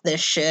half this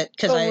shit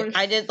because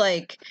I did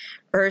like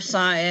earth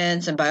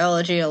science and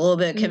biology, a little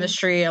bit of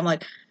chemistry. I'm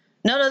like,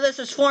 none of this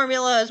is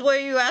formulas. What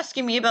are you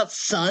asking me about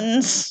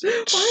suns?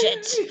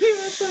 Shit.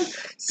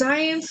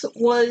 Science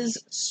was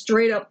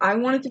straight up. I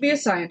wanted to be a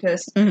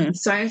scientist.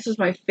 Science was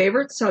my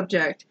favorite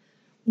subject.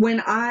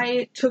 When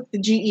I took the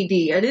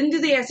GED, I didn't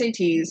do the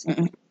SATs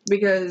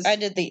because I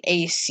did the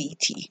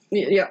ACT.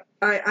 Yeah,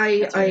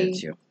 I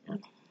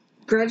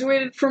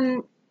graduated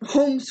from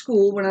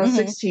homeschool when I was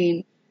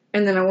 16,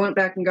 and then I went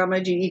back and got my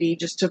GED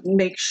just to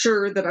make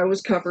sure that I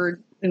was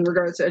covered in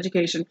regards to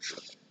education.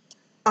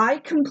 I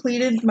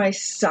completed my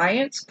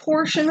science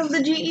portion of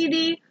the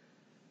GED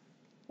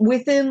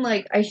within,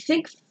 I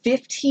think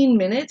 15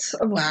 minutes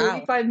of a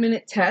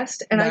 45-minute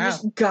test, and I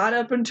just got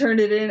up and turned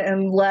it in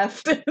and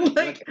left.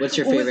 What's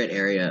your favorite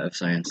area of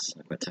science?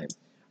 What type?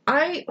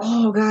 I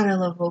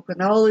love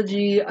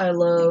volcanology. I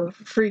love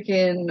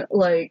freaking,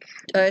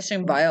 I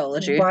assume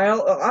biology.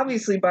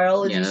 Obviously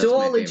biology. Yeah,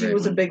 zoology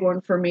was a big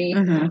one for me.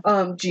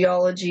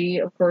 Geology,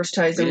 of course,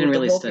 ties in with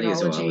the volcanology. Study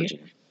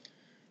zoology.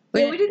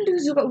 Yeah, we didn't do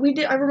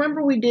zoology. I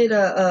remember we did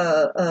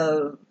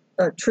a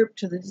trip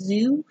to the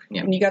zoo,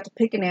 and you got to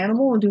pick an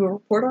animal and do a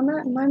report on that,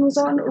 and mine was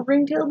on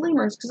ring-tailed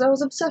lemurs, because I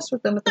was obsessed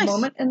with them at the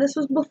moment, and this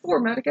was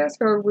before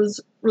Madagascar was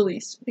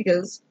released,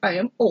 because I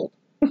am old.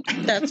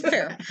 That's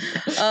fair.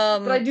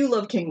 But I do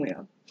love King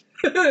Leon.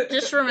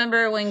 Just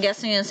remember when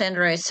guessing in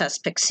standardized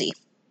test, Pixie.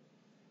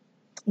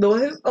 The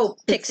what? Oh,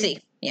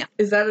 Pixie. Yeah.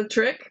 Is that a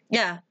trick?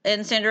 Yeah.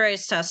 In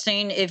standardized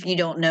testing, if you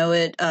don't know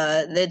it,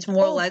 it's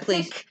more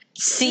likely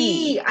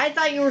C. I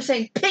thought you were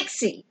saying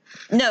Pixie.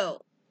 No,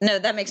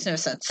 that makes no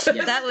sense.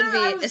 Yeah. That would be.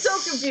 I was so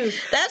confused.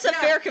 That's a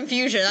fair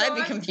confusion. I'd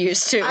be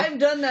confused too. I've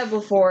done that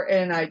before,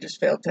 and I just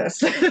failed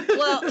tests.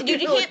 Well, you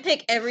can't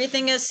pick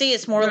everything as C.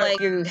 It's more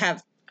like you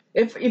have.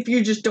 If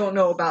you just don't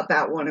know about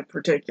that one in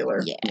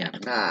particular. Yeah.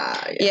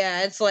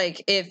 Yeah, it's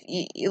like if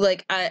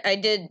I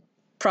did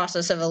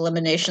process of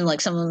elimination,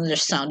 some of them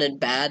just sounded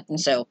bad, and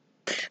so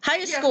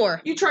highest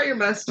score. You try your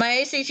best. My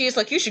ACT is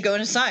you should go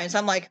into science.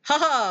 I'm like,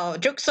 haha,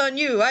 joke's on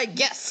you, I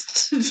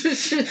guessed.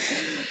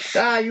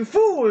 You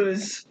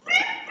fools.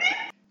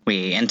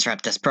 We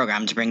interrupt this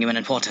program to bring you an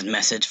important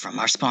message from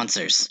our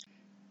sponsors.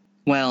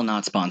 Well,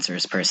 not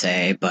sponsors per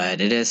se, but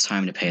it is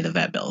time to pay the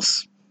vet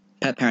bills.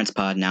 Pet Parents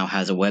Pod now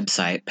has a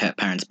website,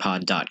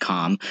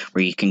 petparentspod.com,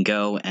 where you can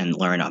go and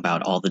learn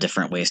about all the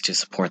different ways to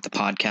support the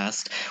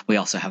podcast. We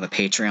also have a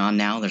Patreon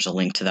now. There's a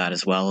link to that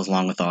as well,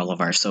 along with all of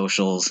our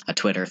socials,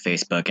 Twitter,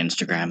 Facebook,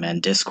 Instagram, and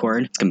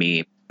Discord. It's going to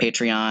be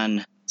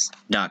Patreon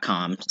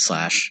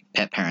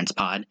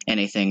patreon.com/petparentspod.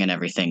 Anything and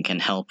everything can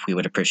help. We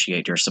would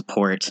appreciate your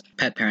support.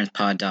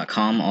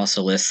 Petparentspod.com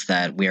also lists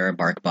that we are a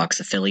BarkBox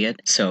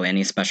affiliate, so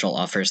any special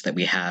offers that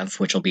we have,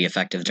 which will be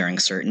effective during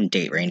certain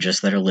date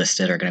ranges that are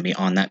listed, are going to be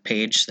on that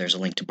page. There's a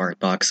link to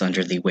BarkBox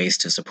under the Ways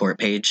to Support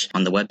page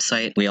on the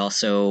website. We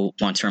also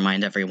want to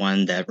remind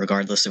everyone that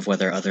regardless of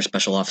whether other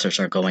special offers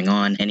are going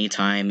on,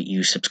 anytime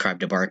you subscribe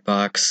to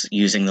BarkBox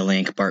using the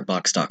link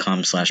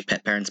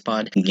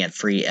barkbox.com/petparentspod, you can get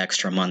free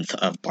extra month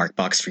of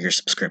BarkBox for your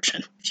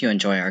subscription. If you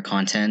enjoy our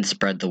content,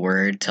 spread the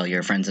word, tell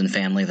your friends and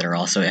family that are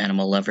also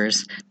animal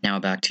lovers. Now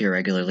back to your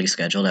regularly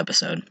scheduled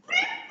episode.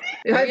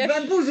 I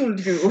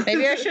bamboozled you.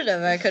 Maybe I should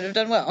have. I could have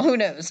done well. Who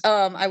knows?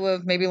 I would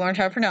have maybe learned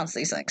how to pronounce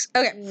these things.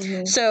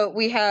 Okay, so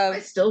we have...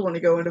 I still want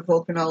to go into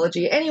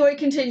volcanology. Anyway,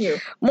 continue.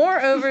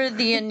 Moreover,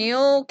 the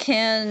anneal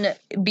can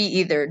be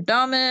either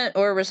dominant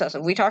or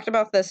recessive. We talked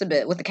about this a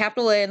bit with the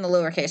capital A and the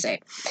lowercase a.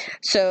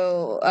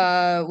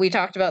 So we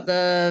talked about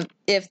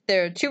if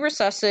they're too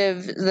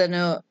recessive, then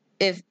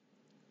if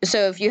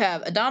you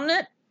have a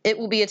dominant, it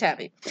will be a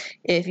tabby.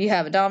 If you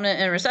have a dominant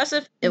and a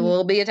recessive, it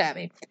will be a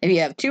tabby. If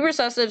you have two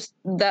recessives,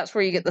 that's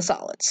where you get the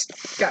solids.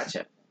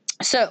 Gotcha.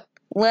 So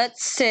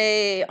let's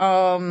say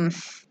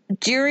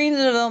during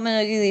the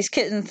development of these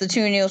kittens, the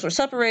two anneals will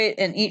separate,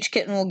 and each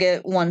kitten will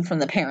get one from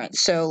the parents.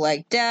 So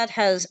like dad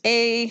has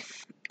a,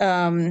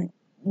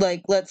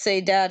 let's say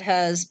dad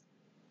has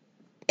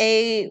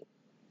a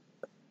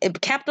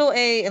capital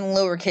A and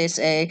lowercase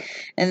a,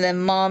 and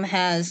then mom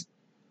has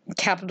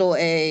capital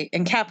A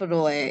and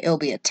capital A, it'll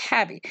be a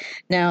tabby.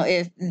 Now,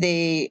 if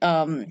the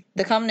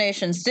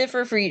combinations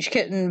differ for each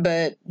kitten,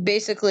 but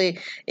basically,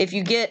 if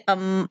you get a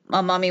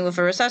mommy with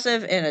a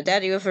recessive and a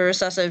daddy with a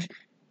recessive,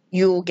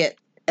 you'll get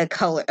a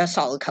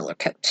solid color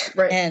coat.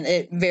 Right. And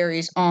it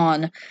varies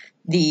on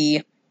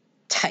the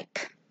type.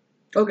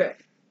 Okay.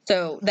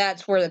 So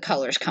that's where the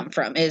colors come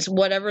from, is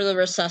whatever the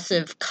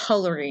recessive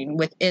coloring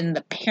within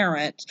the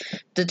parent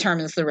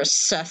determines the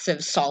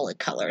recessive solid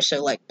color.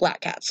 So like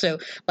black cats. So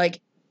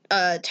like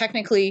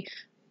technically,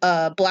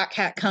 black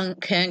cat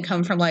can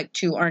come from like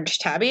two orange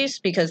tabbies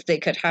because they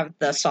could have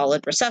the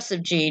solid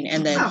recessive gene,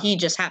 and then he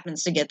just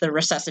happens to get the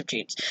recessive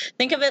genes.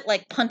 Think of it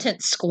like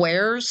Punnett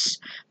squares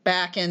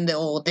back in the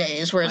old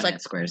days, where it's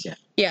like squares, yeah.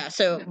 Yeah,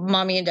 so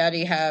mommy and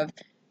daddy have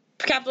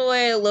capital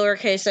A,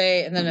 lowercase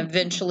a, and then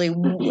eventually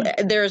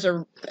there's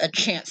a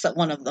chance that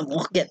one of them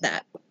will get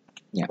that.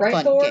 Yeah. Right,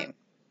 fun Thor? game.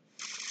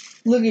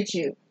 Look at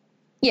you.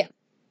 Yeah.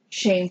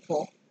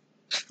 Shameful.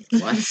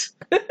 What?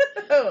 I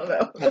don't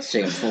know. That's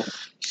shameful.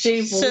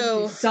 Shameful.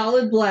 So-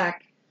 solid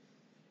black.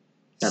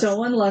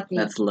 So unlucky.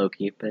 That's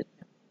low-key, but...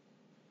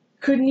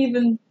 Couldn't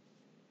even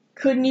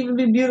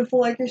be beautiful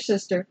like your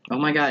sister. Oh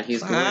my god,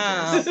 he's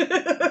Wow.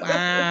 gorgeous.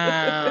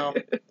 Wow.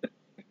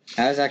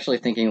 I was actually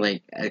thinking,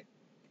 like,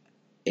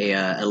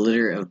 a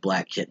litter of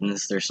black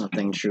kittens. There's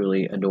something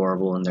truly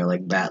adorable, and they're,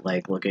 like,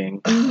 bat-like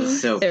looking.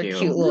 It's so They're cute.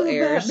 cute. Little Little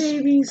airs. bat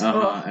babies.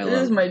 I It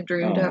love is my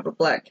dream to oh. have a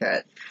black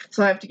cat.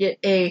 So I have to get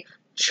a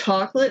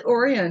chocolate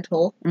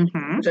oriental,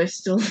 Mm-hmm. which I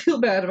still feel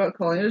bad about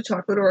calling it a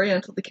chocolate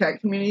oriental. The cat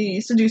community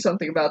needs to do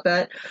something about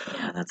that.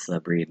 Yeah, that's the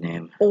breed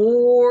name.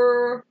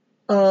 Or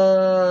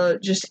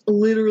just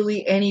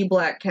literally any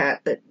black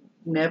cat that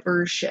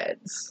never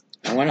sheds.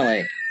 I want to,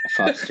 like,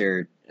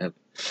 foster a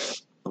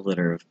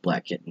litter of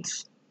black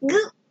kittens.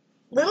 Little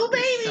So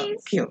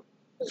babies. cute.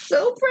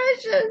 So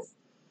precious.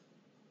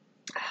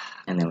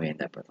 And then we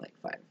end up with, like,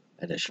 5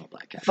 additional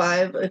black cats.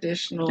 5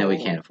 additional No, we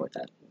can't afford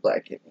that.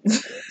 black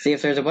kittens. See,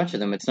 if there's a bunch of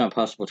them, it's not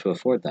possible to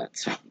afford that,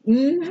 so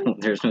Mhm.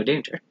 there's no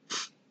danger.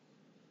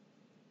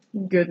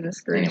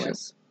 Goodness gracious. Anyway.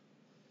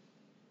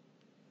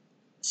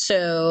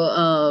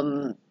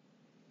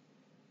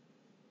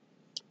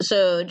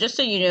 So just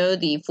so you know,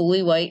 the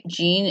fully white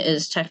gene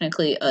is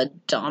technically a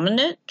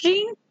dominant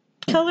gene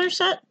color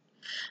set.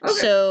 Okay.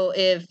 So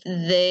if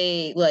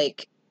they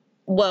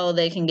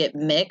they can get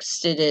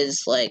mixed, it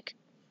is like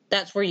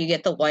that's where you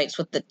get the whites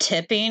with the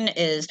tipping.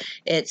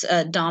 It's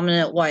a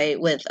dominant white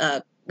with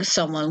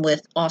someone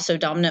with also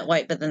dominant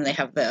white, but then they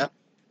have the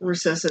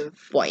Recessive.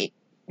 white,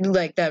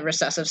 like the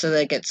recessive, so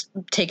that it gets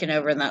taken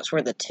over, and that's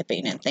where the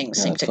tipping and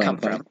things seem to flame come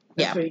point. from.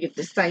 That's Yeah, where you get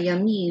the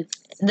Siamese.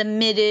 the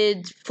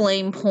mitted,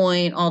 flame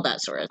point, all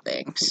that sort of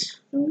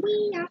things.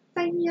 We are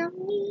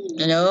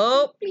Siamese.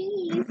 Nope.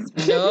 Please.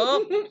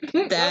 Nope.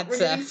 We're That's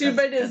getting sued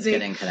by That's Disney.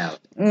 getting cut out.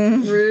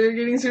 We're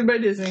getting sued by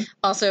Disney.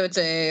 Also, it's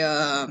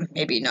a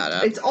maybe not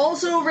a. It's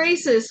also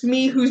racist.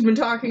 Me, who's been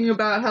talking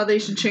about how they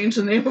should change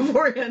the name of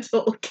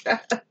Oriental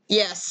Cat.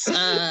 Yes.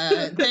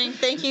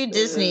 Thank you,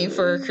 Disney,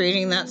 for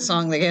creating that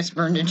song that gets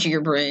burned into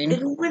your brain.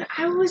 And when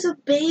I was a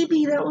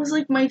baby, that was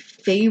like my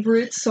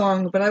favorite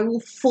song, but I will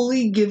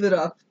fully give it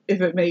up if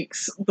it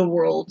makes the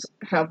world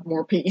have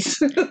more peace.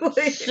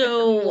 Like,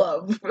 So,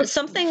 love.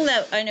 Something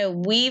that I know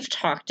we've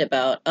talked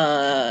about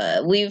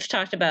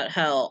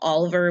how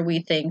Oliver, we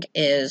think,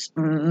 is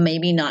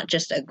maybe not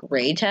just a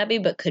gray tabby,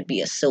 but could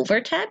be a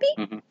silver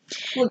tabby.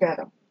 Look at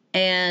him.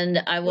 And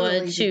I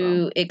wanted lazy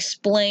to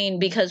explain,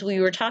 because we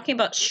were talking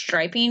about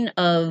striping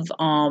of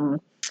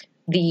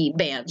the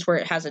bands, where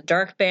it has a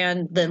dark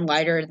band, then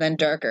lighter, then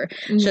darker.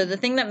 Mm-hmm. So the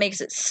thing that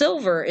makes it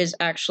silver is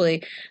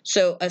actually,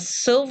 so a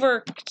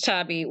silver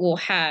tabby will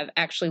have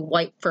actually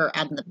white fur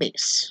on the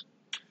base.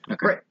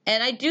 Okay. Right.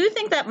 And I do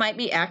think that might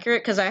be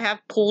accurate because I have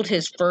pulled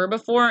his fur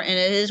before, and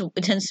it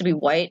tends to be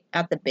white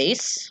at the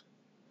base.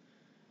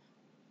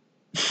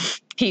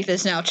 Heath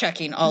is now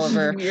checking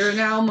Oliver You're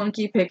now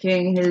monkey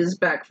picking his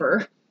back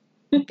fur.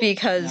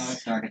 because No,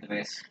 it's dark at the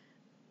base.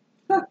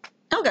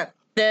 okay,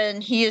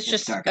 then he is It's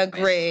just dark a at the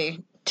base. gray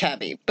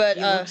tabby. But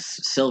He looks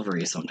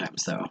silvery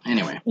sometimes, though.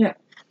 Anyway.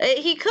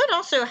 he could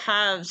also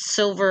have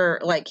silver,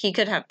 like he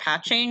could have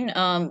patching.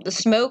 The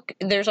smoke,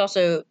 there's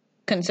also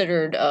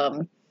considered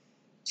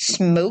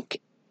smoke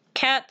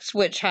cats,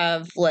 which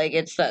have like,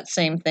 it's that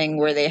same thing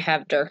where they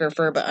have darker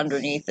fur, but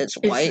underneath it's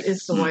white.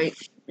 It's the white.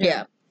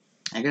 Yeah.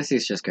 I guess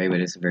he's just gray, but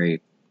it's a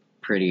very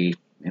pretty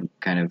and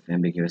kind of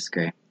ambiguous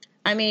gray.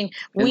 I mean,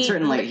 In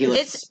certain light, he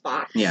looks.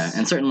 spots. Yeah,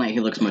 in certain light, he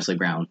looks mostly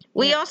brown.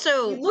 we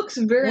also, He looks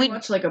very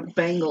much like a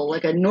Bengal,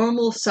 like a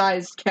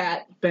normal-sized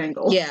cat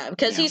Bengal. yeah,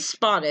 because Yeah. he's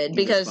spotted. He's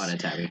a Because spotted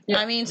tabby. Yeah.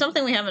 I mean,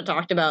 something we haven't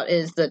talked about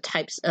is the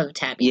types of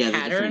tabby Yeah,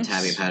 patterns. the different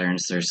tabby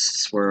patterns. There's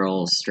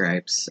swirls,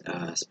 stripes,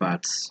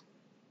 spots.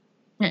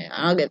 Yeah,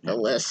 I'll get the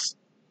list.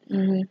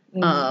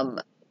 Mm-hmm.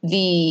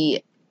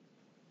 The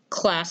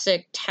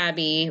classic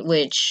tabby,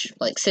 which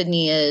like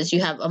Sydney is,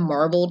 you have a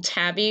marbled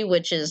tabby,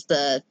 which is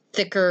the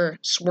thicker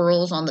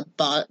swirls on the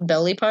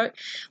belly part.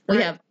 We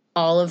Right. have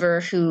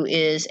Oliver, who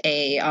is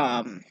a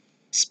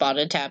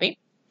spotted tabby.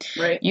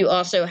 Right. You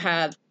also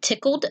have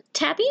tickled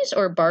tabbies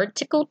or barred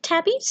tickled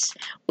tabbies,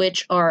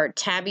 which are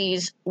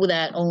tabbies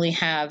that only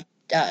have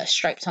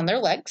stripes on their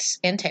legs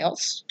and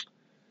tails.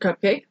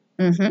 Cupcake.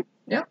 Mm-hmm.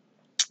 Yep.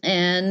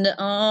 And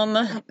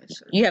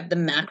you have the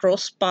mackerel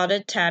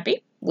spotted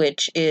tabby,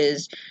 which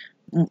is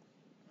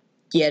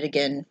yet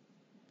again,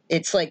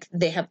 it's like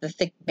they have the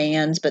thick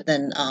bands, but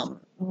then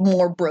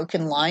more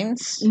broken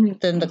lines Mhm.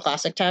 than the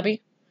classic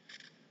tabby.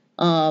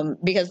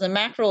 Because the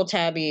mackerel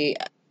tabby,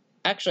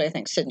 actually, I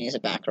think Sydney is a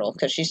mackerel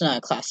because she's not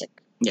a classic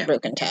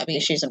broken tabby.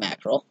 She's a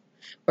mackerel,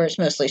 where it's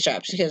mostly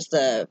stripes. Because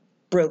the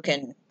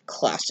broken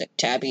classic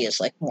tabby is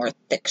like more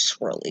thick,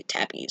 swirly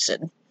tabbies,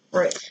 and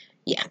Right.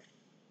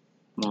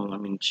 Well, I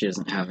mean, she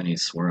doesn't have any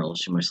swirls.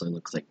 She mostly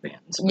looks like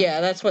bands. yeah,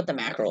 that's what the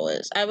mackerel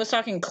is. I was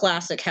talking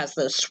classic has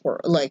those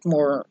like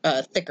more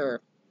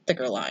thicker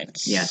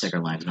lines. Yeah, thicker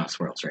lines, not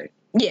swirls, right?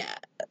 Yeah,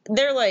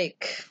 they're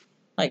like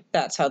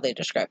that's how they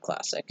describe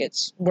classic.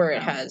 It's where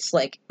it has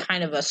like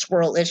kind of a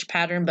swirl-ish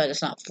pattern, but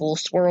it's not full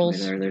swirls.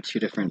 There are two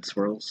different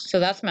swirls. So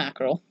that's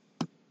mackerel,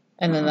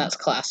 and then Uh-huh. that's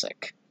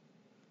classic.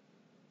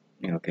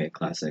 Yeah, okay,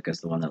 classic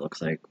is the one that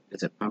looks like,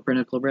 is it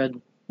pumpernickel bread?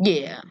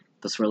 Yeah,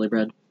 The swirly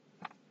bread?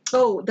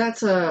 Oh,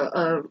 that's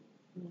a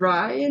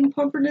rye and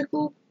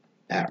pumpernickel.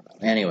 I don't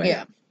know. Anyway.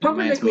 yeah.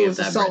 reminds Pumpernickel me of is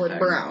a that solid bread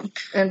pattern. brown,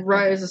 and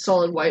rye is a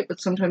solid white. But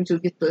sometimes you'll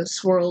get the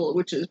swirl,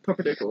 which is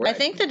pumpernickel rye. I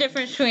think the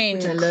difference between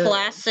Which I love.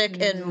 classic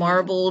and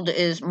marbled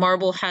is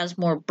marble has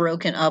more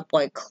broken up,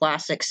 while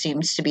classic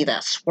seems to be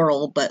that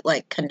swirl, but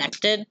like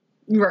connected.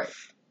 Right.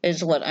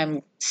 Is what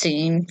I'm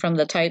seeing from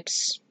the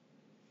types.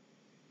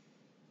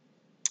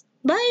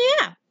 But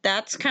yeah,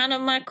 that's kind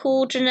of my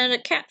cool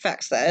genetic cat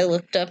facts that I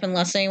looked up.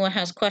 Unless anyone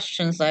has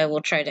questions, I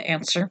will try to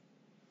answer.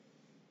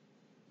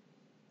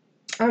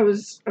 I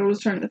was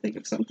trying to think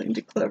of something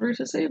clever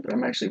to say, but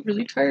I'm actually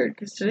really tired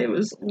because today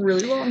was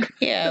really long.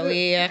 Yeah,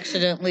 we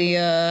accidentally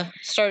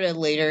started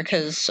later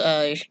because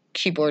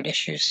keyboard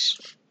issues.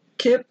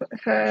 Kip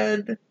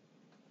had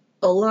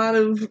a lot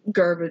of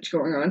garbage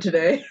going on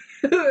today.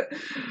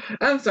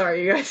 I'm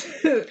sorry, you guys.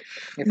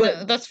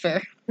 But that's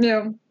fair.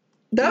 Yeah,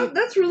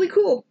 that's really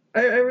cool.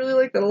 I really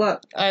like that a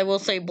lot. I will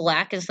say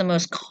black is the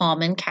most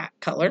common cat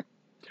color.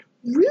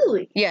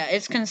 Really? Yeah,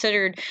 it's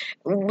considered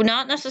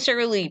not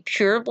necessarily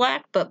pure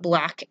black, but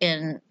black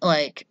in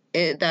like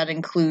that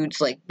includes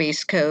like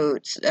base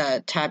coats.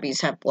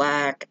 Tabbies have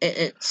black.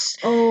 It's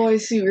Oh, I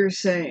see what you're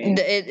saying.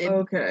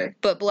 okay.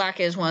 But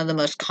black is one of the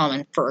most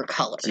common fur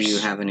colors. Do you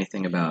have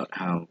anything about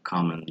how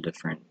common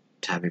different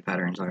tabby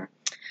patterns are?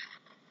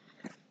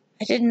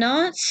 I did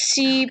not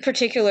see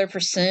particular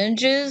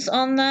percentages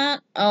on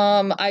that.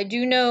 I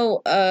do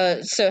know.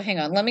 So hang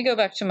on. Let me go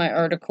back to my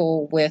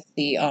article with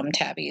the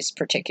tabbies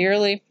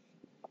particularly,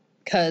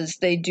 because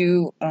they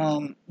do.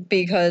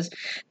 Because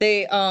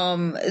they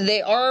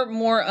are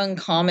more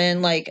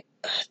uncommon. Like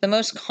the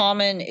most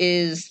common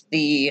is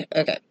the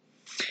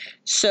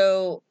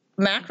So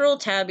mackerel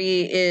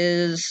tabby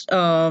is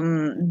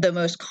the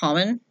most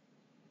common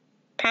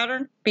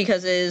pattern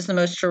because it is the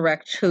most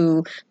direct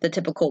to the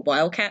typical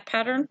wildcat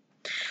pattern.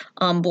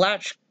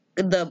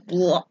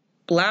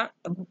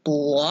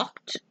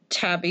 Blocked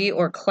tabby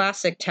or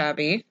classic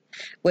tabby,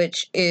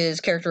 which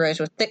is characterized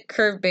with thick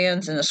curved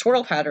bands and a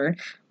swirl pattern,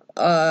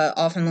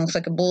 often looks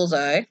like a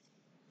bullseye.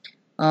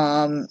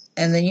 And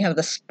then you have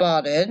the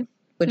spotted,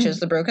 which is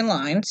the broken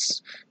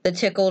lines. The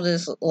tickled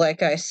is,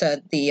 like I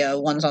said, the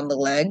ones on the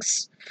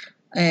legs.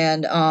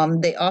 And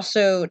they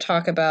also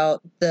talk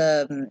about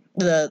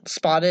the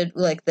spotted,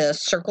 like the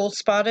circle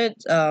spotted.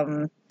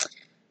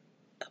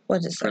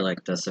 what is For that?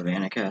 like the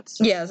Savannah cats.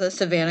 Yeah, the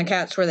Savannah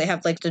cats where they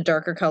have like the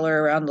darker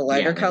color around the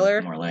lighter Yeah, they color.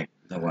 look more like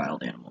the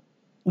wild animal.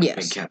 Big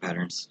Yes. cat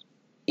patterns.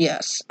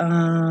 Yes.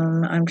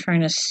 I'm trying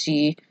to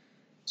see.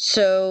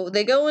 So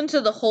they go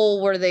into the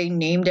hole where they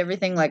named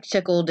everything, like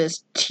tickled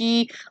is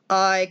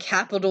T-I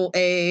capital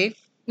A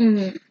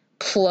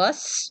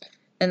plus,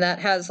 and that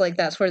has like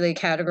that's where they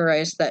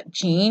categorize that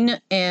gene.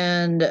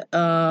 And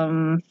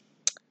trying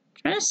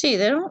to see,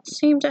 they don't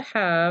seem to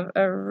have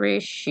a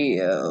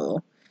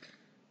ratio.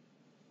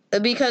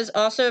 Because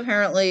also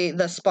apparently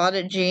the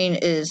spotted gene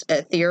is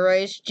a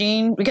theorized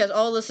gene, because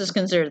all this is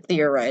considered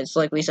theorized.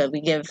 Like we said, we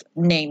give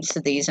names to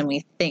these and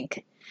we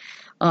think.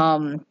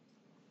 So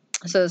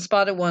the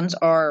spotted ones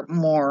are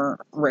more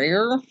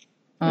rare.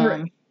 Right.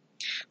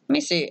 Let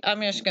me see. I'm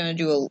gonna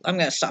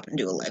stop and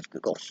do a live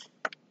Google.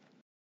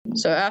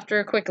 So after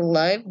a quick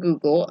live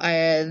Google,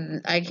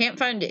 I can't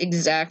find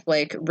exact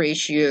like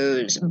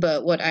ratios,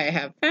 but what I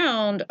have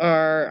found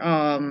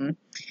are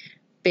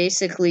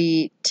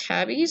basically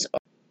tabbies.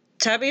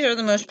 Tabbies are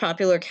the most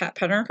popular cat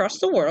pattern across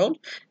the world.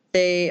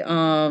 They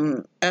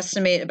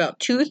estimate about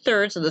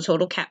 2/3 of the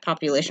total cat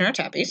population are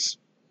tabbies.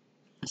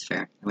 That's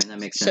fair. I mean, that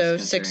makes sense. So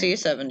considering 60,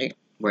 70.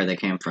 where they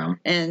came from.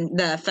 And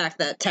the fact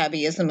that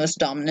tabby is the most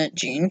dominant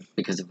gene.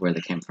 Because of where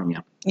they came from,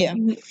 yeah. Yeah.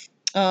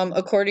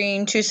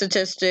 According to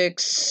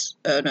statistics,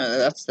 oh no,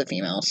 that's the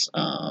females.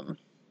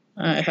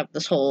 I have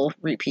this whole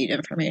repeat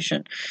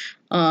information.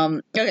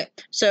 Okay,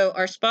 so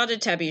are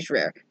spotted tabbies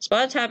rare?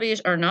 Spotted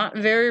tabbies are not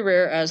very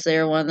rare, as they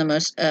are one of the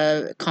most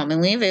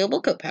commonly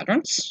available coat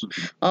patterns.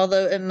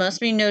 Although it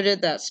must be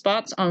noted that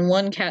spots on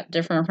one cat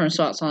differ from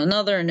spots on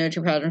another, and no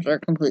two patterns are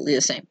completely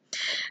the same.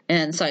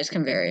 And size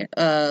can vary.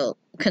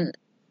 Can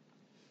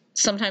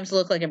sometimes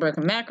look like a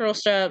broken mackerel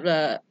strap.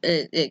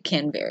 It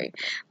can vary.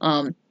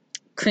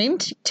 Cream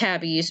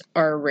tabbies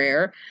are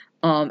rare.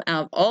 Out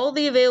of all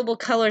the available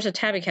colors of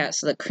tabby cats,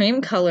 the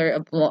cream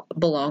color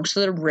belongs to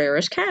the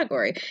rarest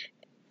category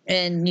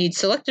and needs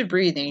selective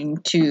breeding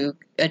to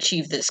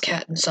achieve this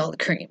cat in solid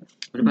cream.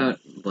 What about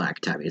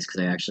black tabbies?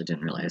 Because I actually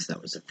didn't realize that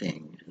was a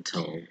thing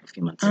until a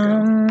few months ago.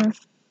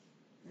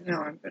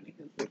 Now I'm going to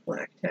Google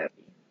black tabby.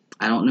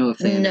 I don't know if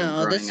they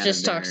No, this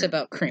just talks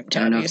about cream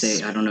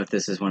tabbies. I don't know if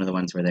this is one of the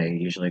ones where they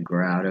usually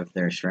grow out of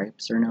their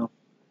stripes or no.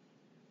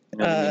 You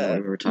know what I mean?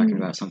 What we were talking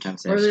about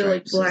sometimes. Or they're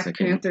like stripes black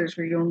panthers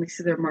where you only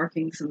see their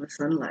markings in the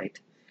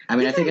sunlight. I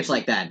mean, I think it's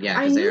like that, yeah.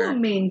 I knew a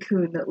Maine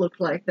Coon that looked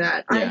like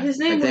that. Yeah, His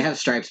name they have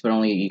stripes, but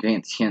only you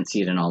can't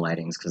see it in all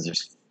lightings because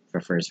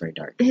their fur is very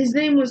dark. His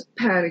name was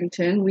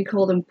Paddington. We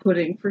called him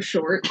Pudding for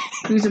short.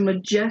 He was a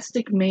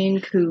majestic Maine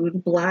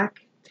Coon,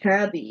 black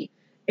tabby,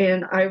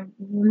 and I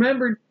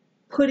remembered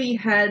Putty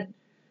had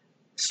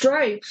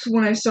stripes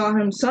when I saw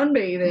him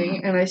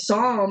sunbathing, and I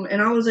saw him,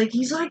 and I was like,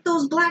 he's like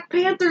those Black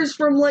Panthers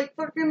from, like,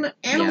 fucking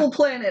Animal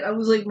Planet. I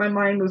was like, my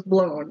mind was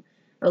blown.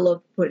 I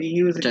loved Putty.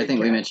 He was Which I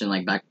think we mentioned,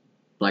 like,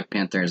 Black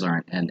Panthers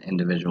aren't an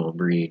individual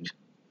breed.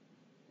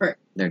 Right.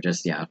 They're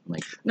just,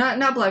 like...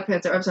 Not Black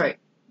Panther, I'm sorry,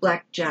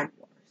 Black Jaguars.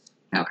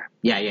 Okay.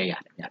 Yeah.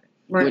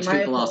 Which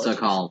people also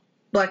call...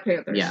 Black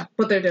Panthers. Yeah.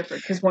 But they're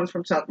different, because one's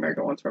from South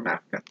America, one's from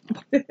Africa.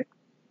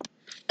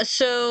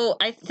 So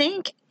I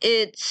think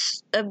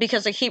it's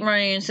because I keep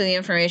running into the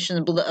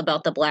information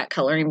about the black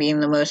coloring being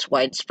the most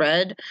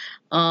widespread.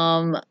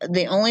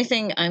 The only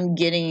thing I'm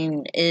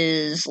getting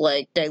is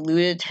like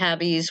diluted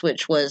tabbies,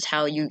 which was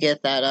how you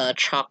get that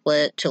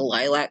chocolate to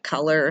lilac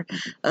color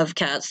of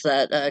cats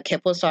that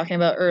Kip was talking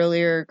about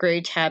earlier.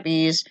 Gray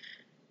tabbies.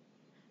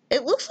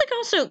 It looks like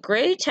also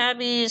gray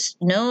tabbies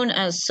known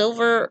as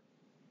silver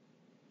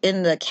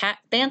in the cat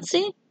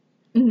fancy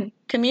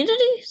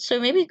community. So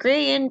maybe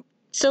gray and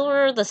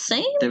silver are the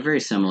same? They're very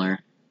similar.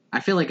 I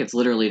feel like it's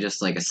literally just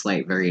like a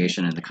slight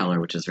variation in the color,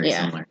 which is very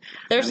similar.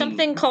 There's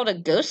something called a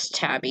ghost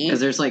tabby.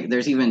 Because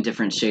there's even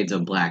different shades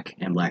of black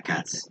in black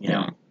cats, you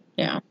know?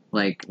 Yeah.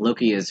 Like,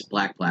 Loki is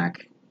black,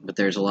 but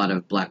there's a lot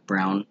of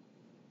black-brown.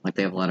 Like,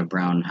 they have a lot of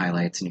brown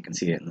highlights, and you can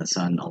see it in the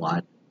sun a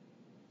lot.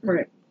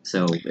 Right.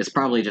 So, it's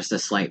probably just a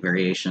slight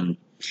variation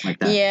like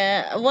that.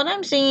 Yeah, what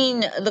I'm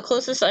seeing, the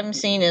closest I'm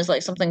seeing is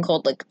like something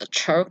called like the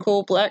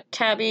charcoal black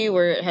tabby,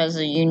 where it has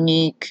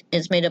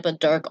it's made up of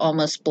dark,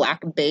 almost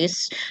black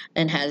base,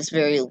 and has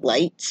very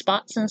light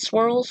spots and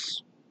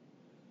swirls.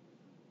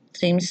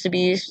 Seems to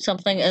be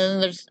something. And then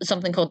there's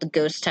something called the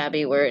ghost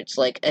tabby, where it's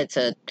like, I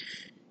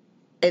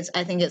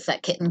think it's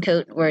that kitten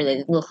coat where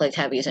they look like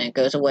tabbies and it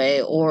goes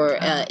away, or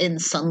in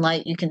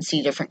sunlight you can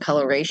see different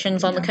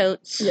colorations on the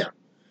coats. Yeah.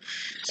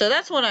 So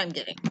that's what I'm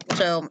getting.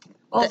 So...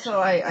 Also,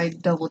 I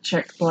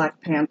double-checked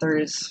Black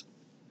Panthers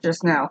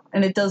just now,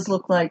 and it does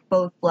look like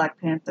both Black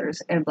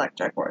Panthers and Black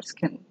Jaguars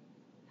can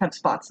have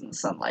spots in the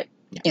sunlight.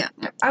 Yeah.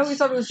 I always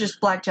thought it was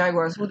just Black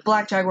Jaguars. With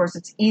Black Jaguars,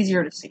 it's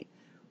easier to see.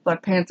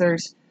 Black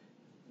Panthers,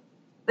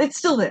 it's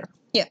still there.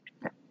 Yeah.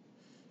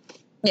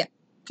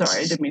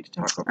 Sorry, I didn't mean to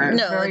talk over you.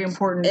 No, Very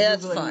important.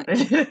 that's Googling fine.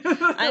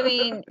 that I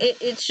mean,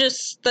 it's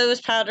just those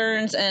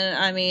patterns, and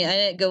I mean, I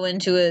didn't go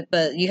into it,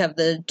 but you have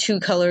the two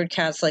colored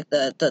cats, like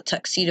the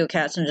tuxedo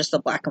cats, and just the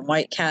black and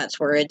white cats,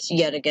 where it's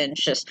yet again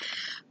just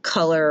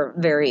color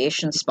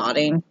variation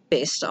spotting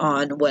based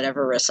on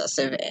whatever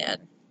recessive and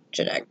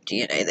genetic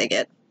DNA they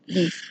get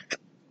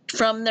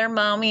from their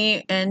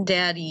mommy and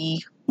daddy,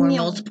 or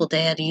multiple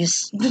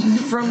daddies.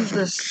 from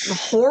this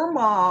whore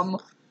mom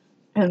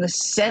and the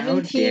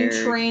 17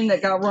 train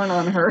that got run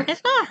on her.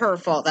 It's not her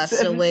fault. That's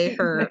the way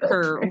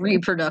her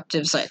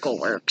reproductive cycle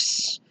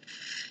works.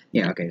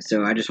 Yeah, okay,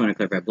 so I just want to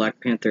clarify. Black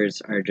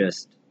Panthers are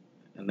just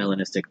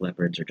melanistic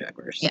leopards or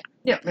jaguars.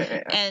 Yeah.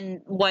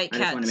 And white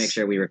cats. I just want to make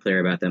sure we were clear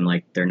about them,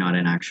 like, they're not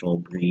an actual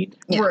breed.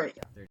 Yeah. Right.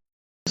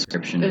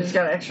 Description. They just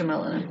got extra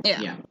melanin.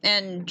 Yeah.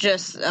 And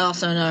just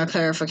also another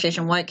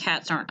clarification, white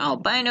cats aren't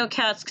albino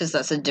cats, because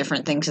that's a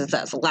different thing, because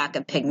that's a lack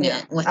of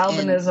pigment within.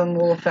 Albinism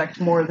will affect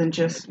more than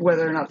just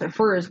whether or not their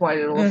fur is white.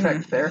 It'll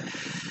affect their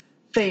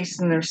face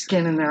and their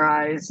skin and their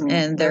eyes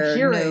and their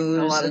hearing. Nose.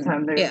 A lot of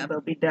times they'll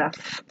be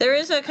deaf. There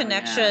is a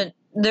connection.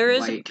 There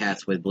is White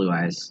cats with blue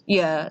eyes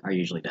are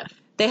usually deaf.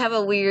 They have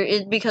a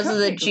weird, because of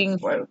the gene,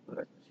 but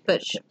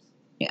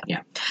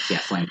Yeah,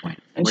 flame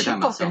point. And she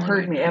fucking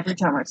heard me every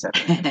time I said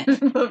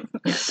it.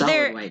 Yeah,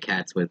 solid white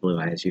cats with blue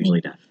eyes, usually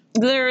deaf.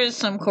 There is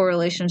some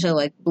correlation to,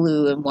 like,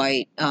 blue and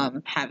white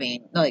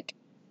having, like,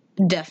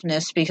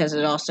 deafness, because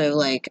it also,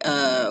 like,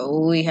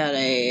 we had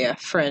a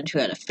friend who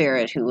had a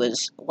ferret who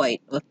was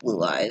white with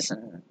blue eyes,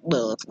 and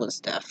Lilith was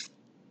deaf.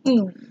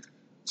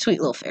 Sweet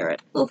little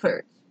ferret. Little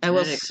ferret. I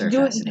was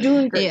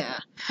doing great. Yeah.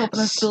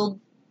 Helping us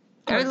build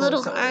our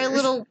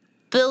little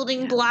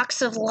building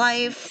blocks of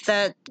life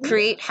that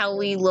create how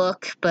we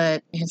look,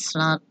 but it's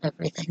not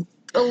everything.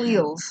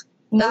 Alleles.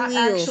 Not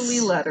actually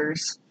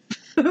letters.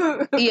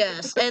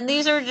 Yes, and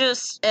these are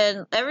just,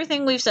 and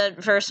everything we've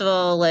said, first of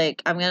all,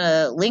 like, I'm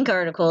gonna link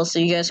articles so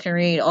you guys can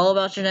read all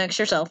about genetics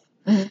yourself.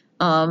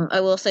 I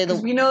will say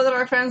we know that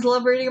our fans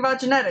love reading about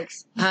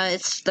genetics.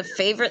 It's the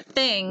favorite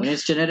thing. When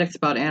it's genetics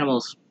about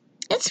animals.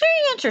 It's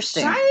very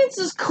interesting. Science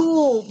is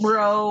cool,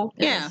 bro.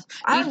 Yeah.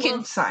 I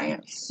love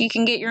science. You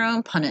can get your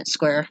own Punnett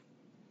square.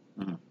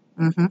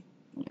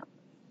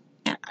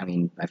 Yeah. I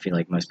mean, I feel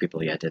like most people,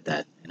 did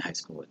that in high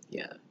school with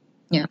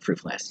fruit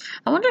flies.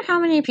 I wonder how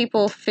many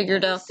people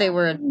figured out they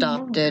were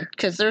adopted,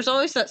 because there's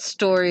always that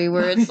story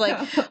where it's like,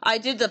 I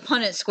did the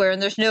Punnett square,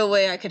 and there's no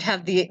way I could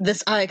have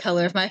this eye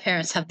color if my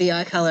parents have the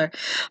eye color.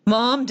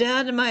 Mom,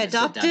 Dad, am I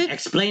adopted?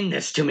 Explain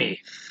this to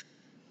me.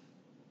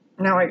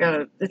 Now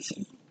it's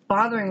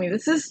bothering me.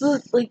 This is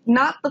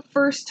not the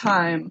first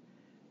time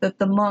that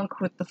the monk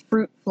with the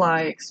fruit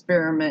fly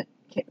experiment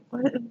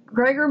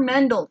Gregor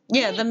Mendel.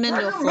 Yeah, the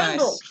Mendel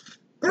flies.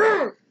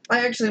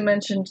 I actually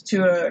mentioned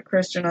to a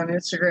Christian on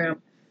Instagram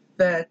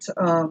that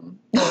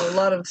a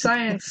lot of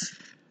science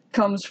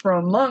comes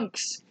from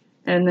monks,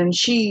 and then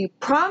she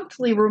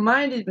promptly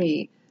reminded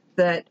me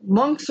that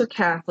monks are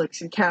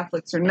Catholics and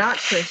Catholics are not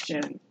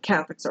Christian.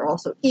 Catholics are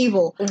also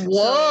evil. Whoa!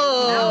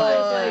 So now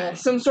there's like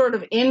some sort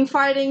of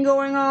infighting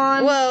going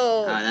on.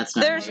 Whoa! That's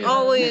not there's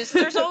always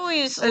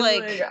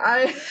like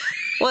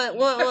what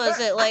was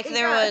it like?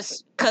 There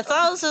was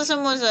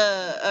Catholicism was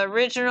a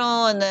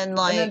original, and then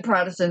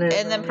Protestant,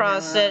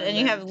 and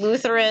you have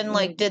Lutheran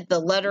did the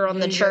letter on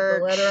the church.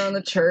 The letter on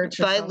the church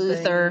by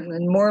Luther,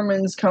 and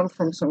Mormons come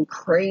from some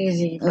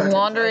crazy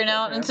wandering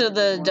out into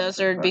the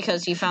desert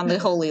because he found the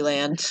Holy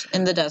Land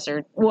in the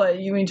desert. What,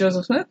 you mean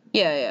Joseph Smith?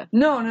 Yeah.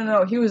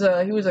 No. He was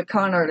a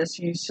con artist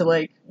who used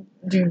to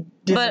do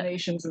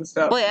divinations and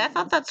stuff. Wait, I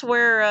thought that's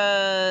where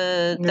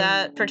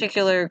that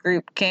particular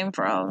group came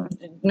from.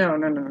 No.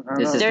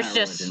 There's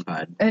just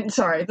and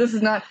sorry, this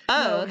is not.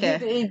 Oh,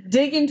 okay.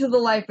 Dig into the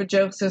life of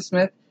Joseph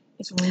Smith.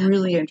 It's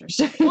really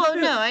interesting. Well,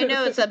 no, I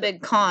know it's a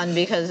big con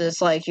because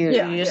it's like you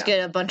just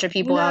get a bunch of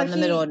people out in the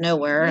middle of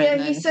nowhere.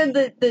 Yeah, he said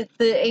that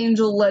the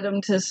angel led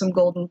him to some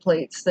golden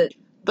plates that.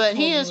 But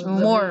he is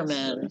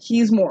Mormon.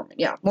 He's Mormon,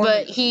 yeah.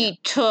 But he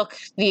took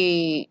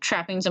the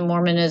trappings of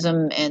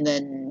Mormonism and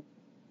then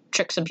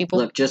tricked some people.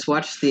 Look, just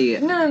watch the.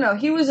 No.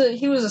 He was a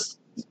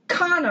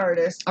con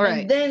artist,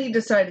 right? And then he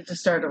decided to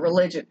start a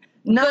religion.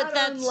 But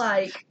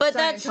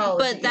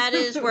that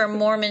is where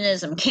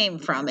Mormonism came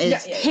from.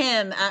 Is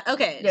him? I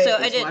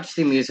did watch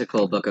the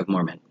musical Book of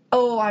Mormon.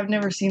 Oh, I've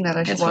never seen that.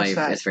 I should watch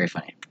that. It's very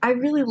funny. I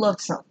really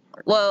loved South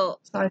Park. Well,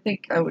 so I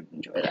think I would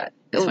enjoy that.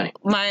 It's funny.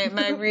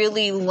 My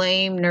really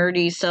lame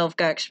nerdy self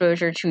got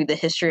exposure to the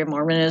history of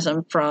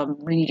Mormonism from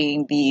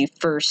reading the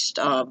first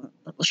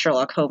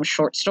Sherlock Holmes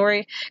short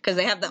story, because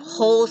they have the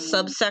whole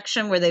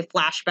subsection where they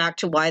flash back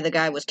to why the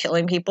guy was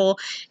killing people,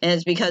 and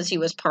it's because he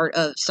was part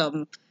of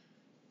some.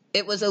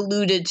 It was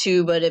alluded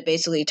to, but it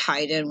basically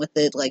tied in with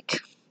the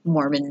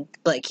Mormon.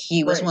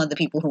 He was one of the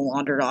people who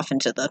wandered off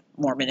into the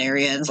Mormon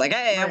area and was like,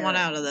 "Hey, I want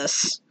out of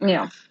this."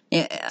 Yeah.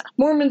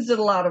 Mormons did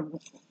a lot of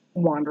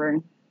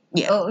wandering.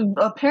 Yeah.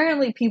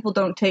 Apparently, people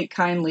don't take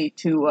kindly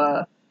to.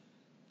 Oh,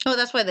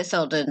 that's why they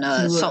settled in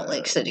Salt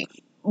Lake City.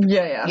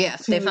 Yeah.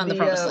 Yes, they found the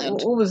promised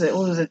land. What was it?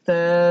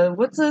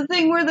 What's the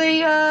thing where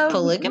they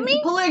Polygamy?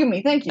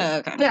 Polygamy. Thank you.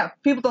 Okay. Yeah,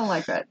 people don't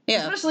like that.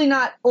 Yeah. Especially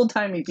not old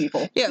timey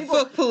people. Yeah,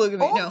 fuck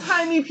polygamy. No. Old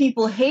timey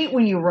people hate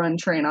when you run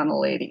train on a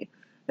lady.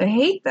 They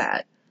hate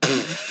that.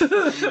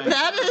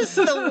 That is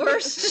the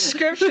worst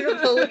description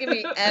of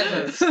polygamy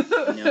ever.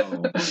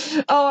 No.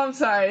 Oh, I'm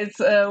sorry. It's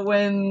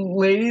when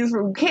ladies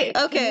run train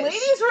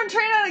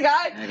on a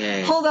guy.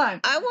 Okay. Hold on.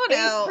 I want Face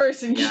out.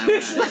 person. Yeah, can you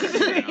explain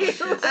to me?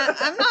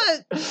 I'm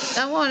not.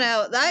 I want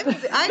out. I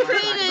about this.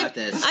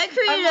 created. I I'm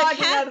created a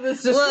walking out cat. of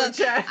this Discord Look,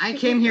 chat. I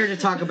came here to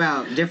talk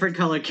about different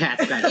colored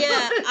cats, guys.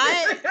 Yeah,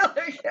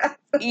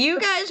 you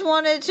guys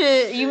wanted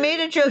to. You made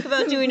a joke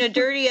about doing a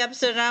dirty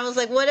episode, and I was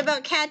like, "What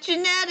about cat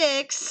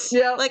genetics?"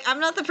 Yep. Like, I'm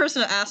not the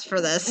person to ask for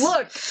this.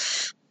 Look,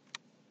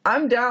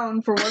 I'm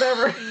down for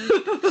whatever.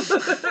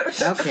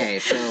 Okay,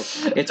 so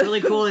it's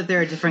really cool that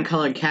there are different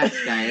colored cats,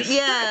 guys.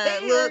 Yeah.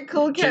 Hey, they're Look.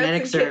 cool cats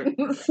Genetics and are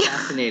kittens.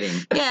 fascinating.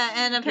 Yeah,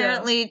 and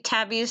apparently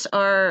tabbies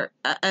are.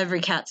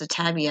 Every cat's a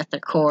tabby at their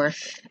core.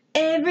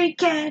 Every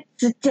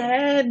cat's a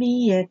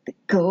tabby at the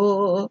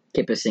core.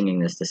 Kip is singing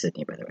this to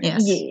Sydney, by the way.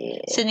 Yes. Yeah.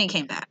 Sydney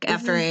came back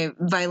after I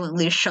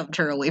violently shoved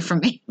her away from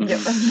me. Yep.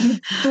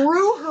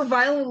 Threw her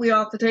violently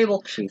off the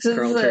table. She So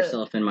curled it's a-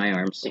 herself in my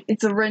arms.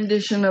 It's a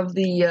rendition of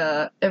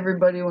the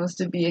Everybody Wants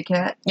to Be a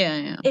Cat.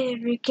 Yeah.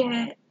 Every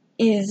cat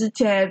is a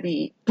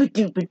tabby.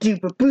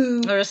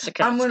 Ba-doo-ba-doo-ba-boo.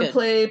 Aristocats. I'm gonna good.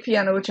 play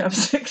piano with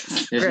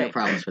chopsticks. There's no Great.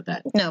 problems with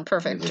that. No,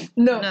 perfect.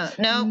 No. No,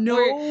 No.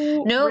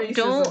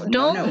 Racism.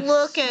 Don't No.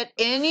 look at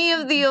any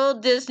of the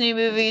old Disney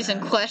movies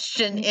and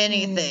question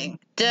anything.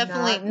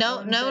 Definitely,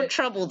 Not no one bit.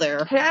 trouble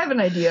there. Hey, I have an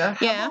idea.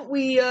 How Yeah. about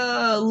we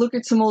look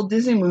at some old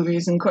Disney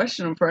movies and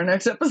question them for our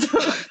next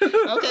episode?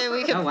 Okay,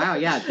 we can. Oh wow,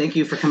 yeah. Thank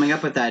you for coming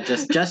up with that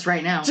just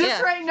right now. Just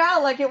Yeah. right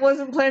now, like it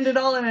wasn't planned at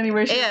all in any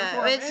way, shape, Yeah, or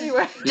form. it's-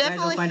 Anyway. You guys will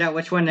Definitely. find out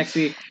which one next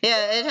week.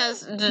 Yeah, it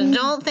has.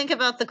 Don't think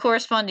about the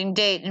corresponding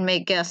date and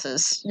make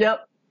guesses.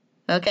 Yep.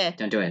 Okay,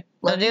 Don't do it.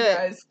 Love Don't do you it.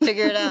 guys.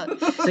 Figure it out.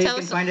 So you Tell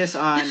can us- find us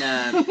on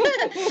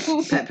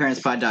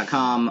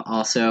petparentspod.com,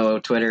 also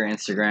Twitter,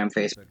 Instagram,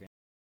 Facebook,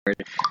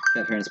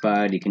 Pet Parents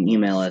Pod. You can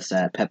email us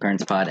at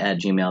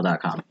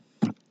petparentspod@gmail.com.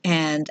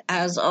 And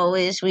as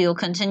always, we will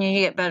continue to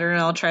get better,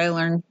 and I'll try to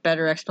learn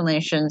better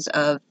explanations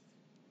of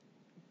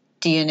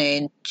DNA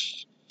and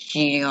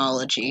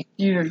genealogy.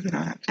 You don't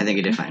have to. I think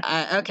you did fine.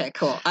 Okay,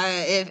 cool.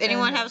 If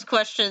anyone has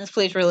questions,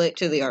 please relate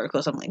to the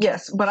articles I'm linking.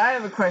 Yes, but I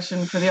have a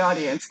question for the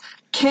audience.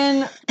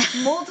 Can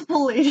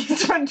multiple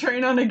ladies run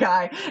train on a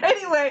guy?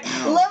 Anyway,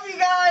 No. love you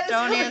guys.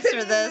 Don't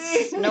answer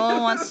this. No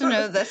one wants to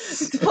know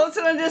this. Post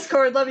it on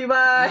Discord. Love you.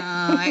 Bye.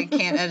 I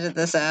can't edit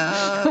this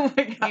out. Oh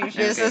my god.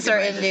 Is this Okay,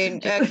 our goodbye. ending?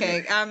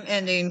 Okay, I'm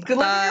ending. Good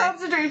luck with your Bye.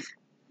 hopes and dreams.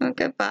 Oh,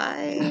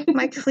 goodbye.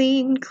 My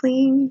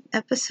clean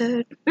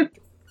episode.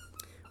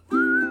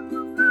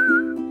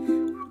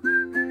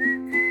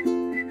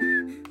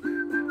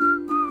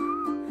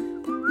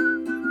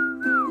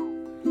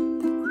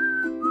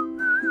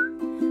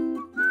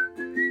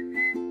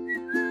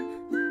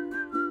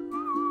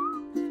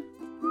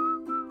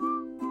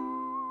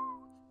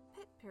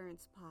 Pet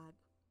Parents Pod.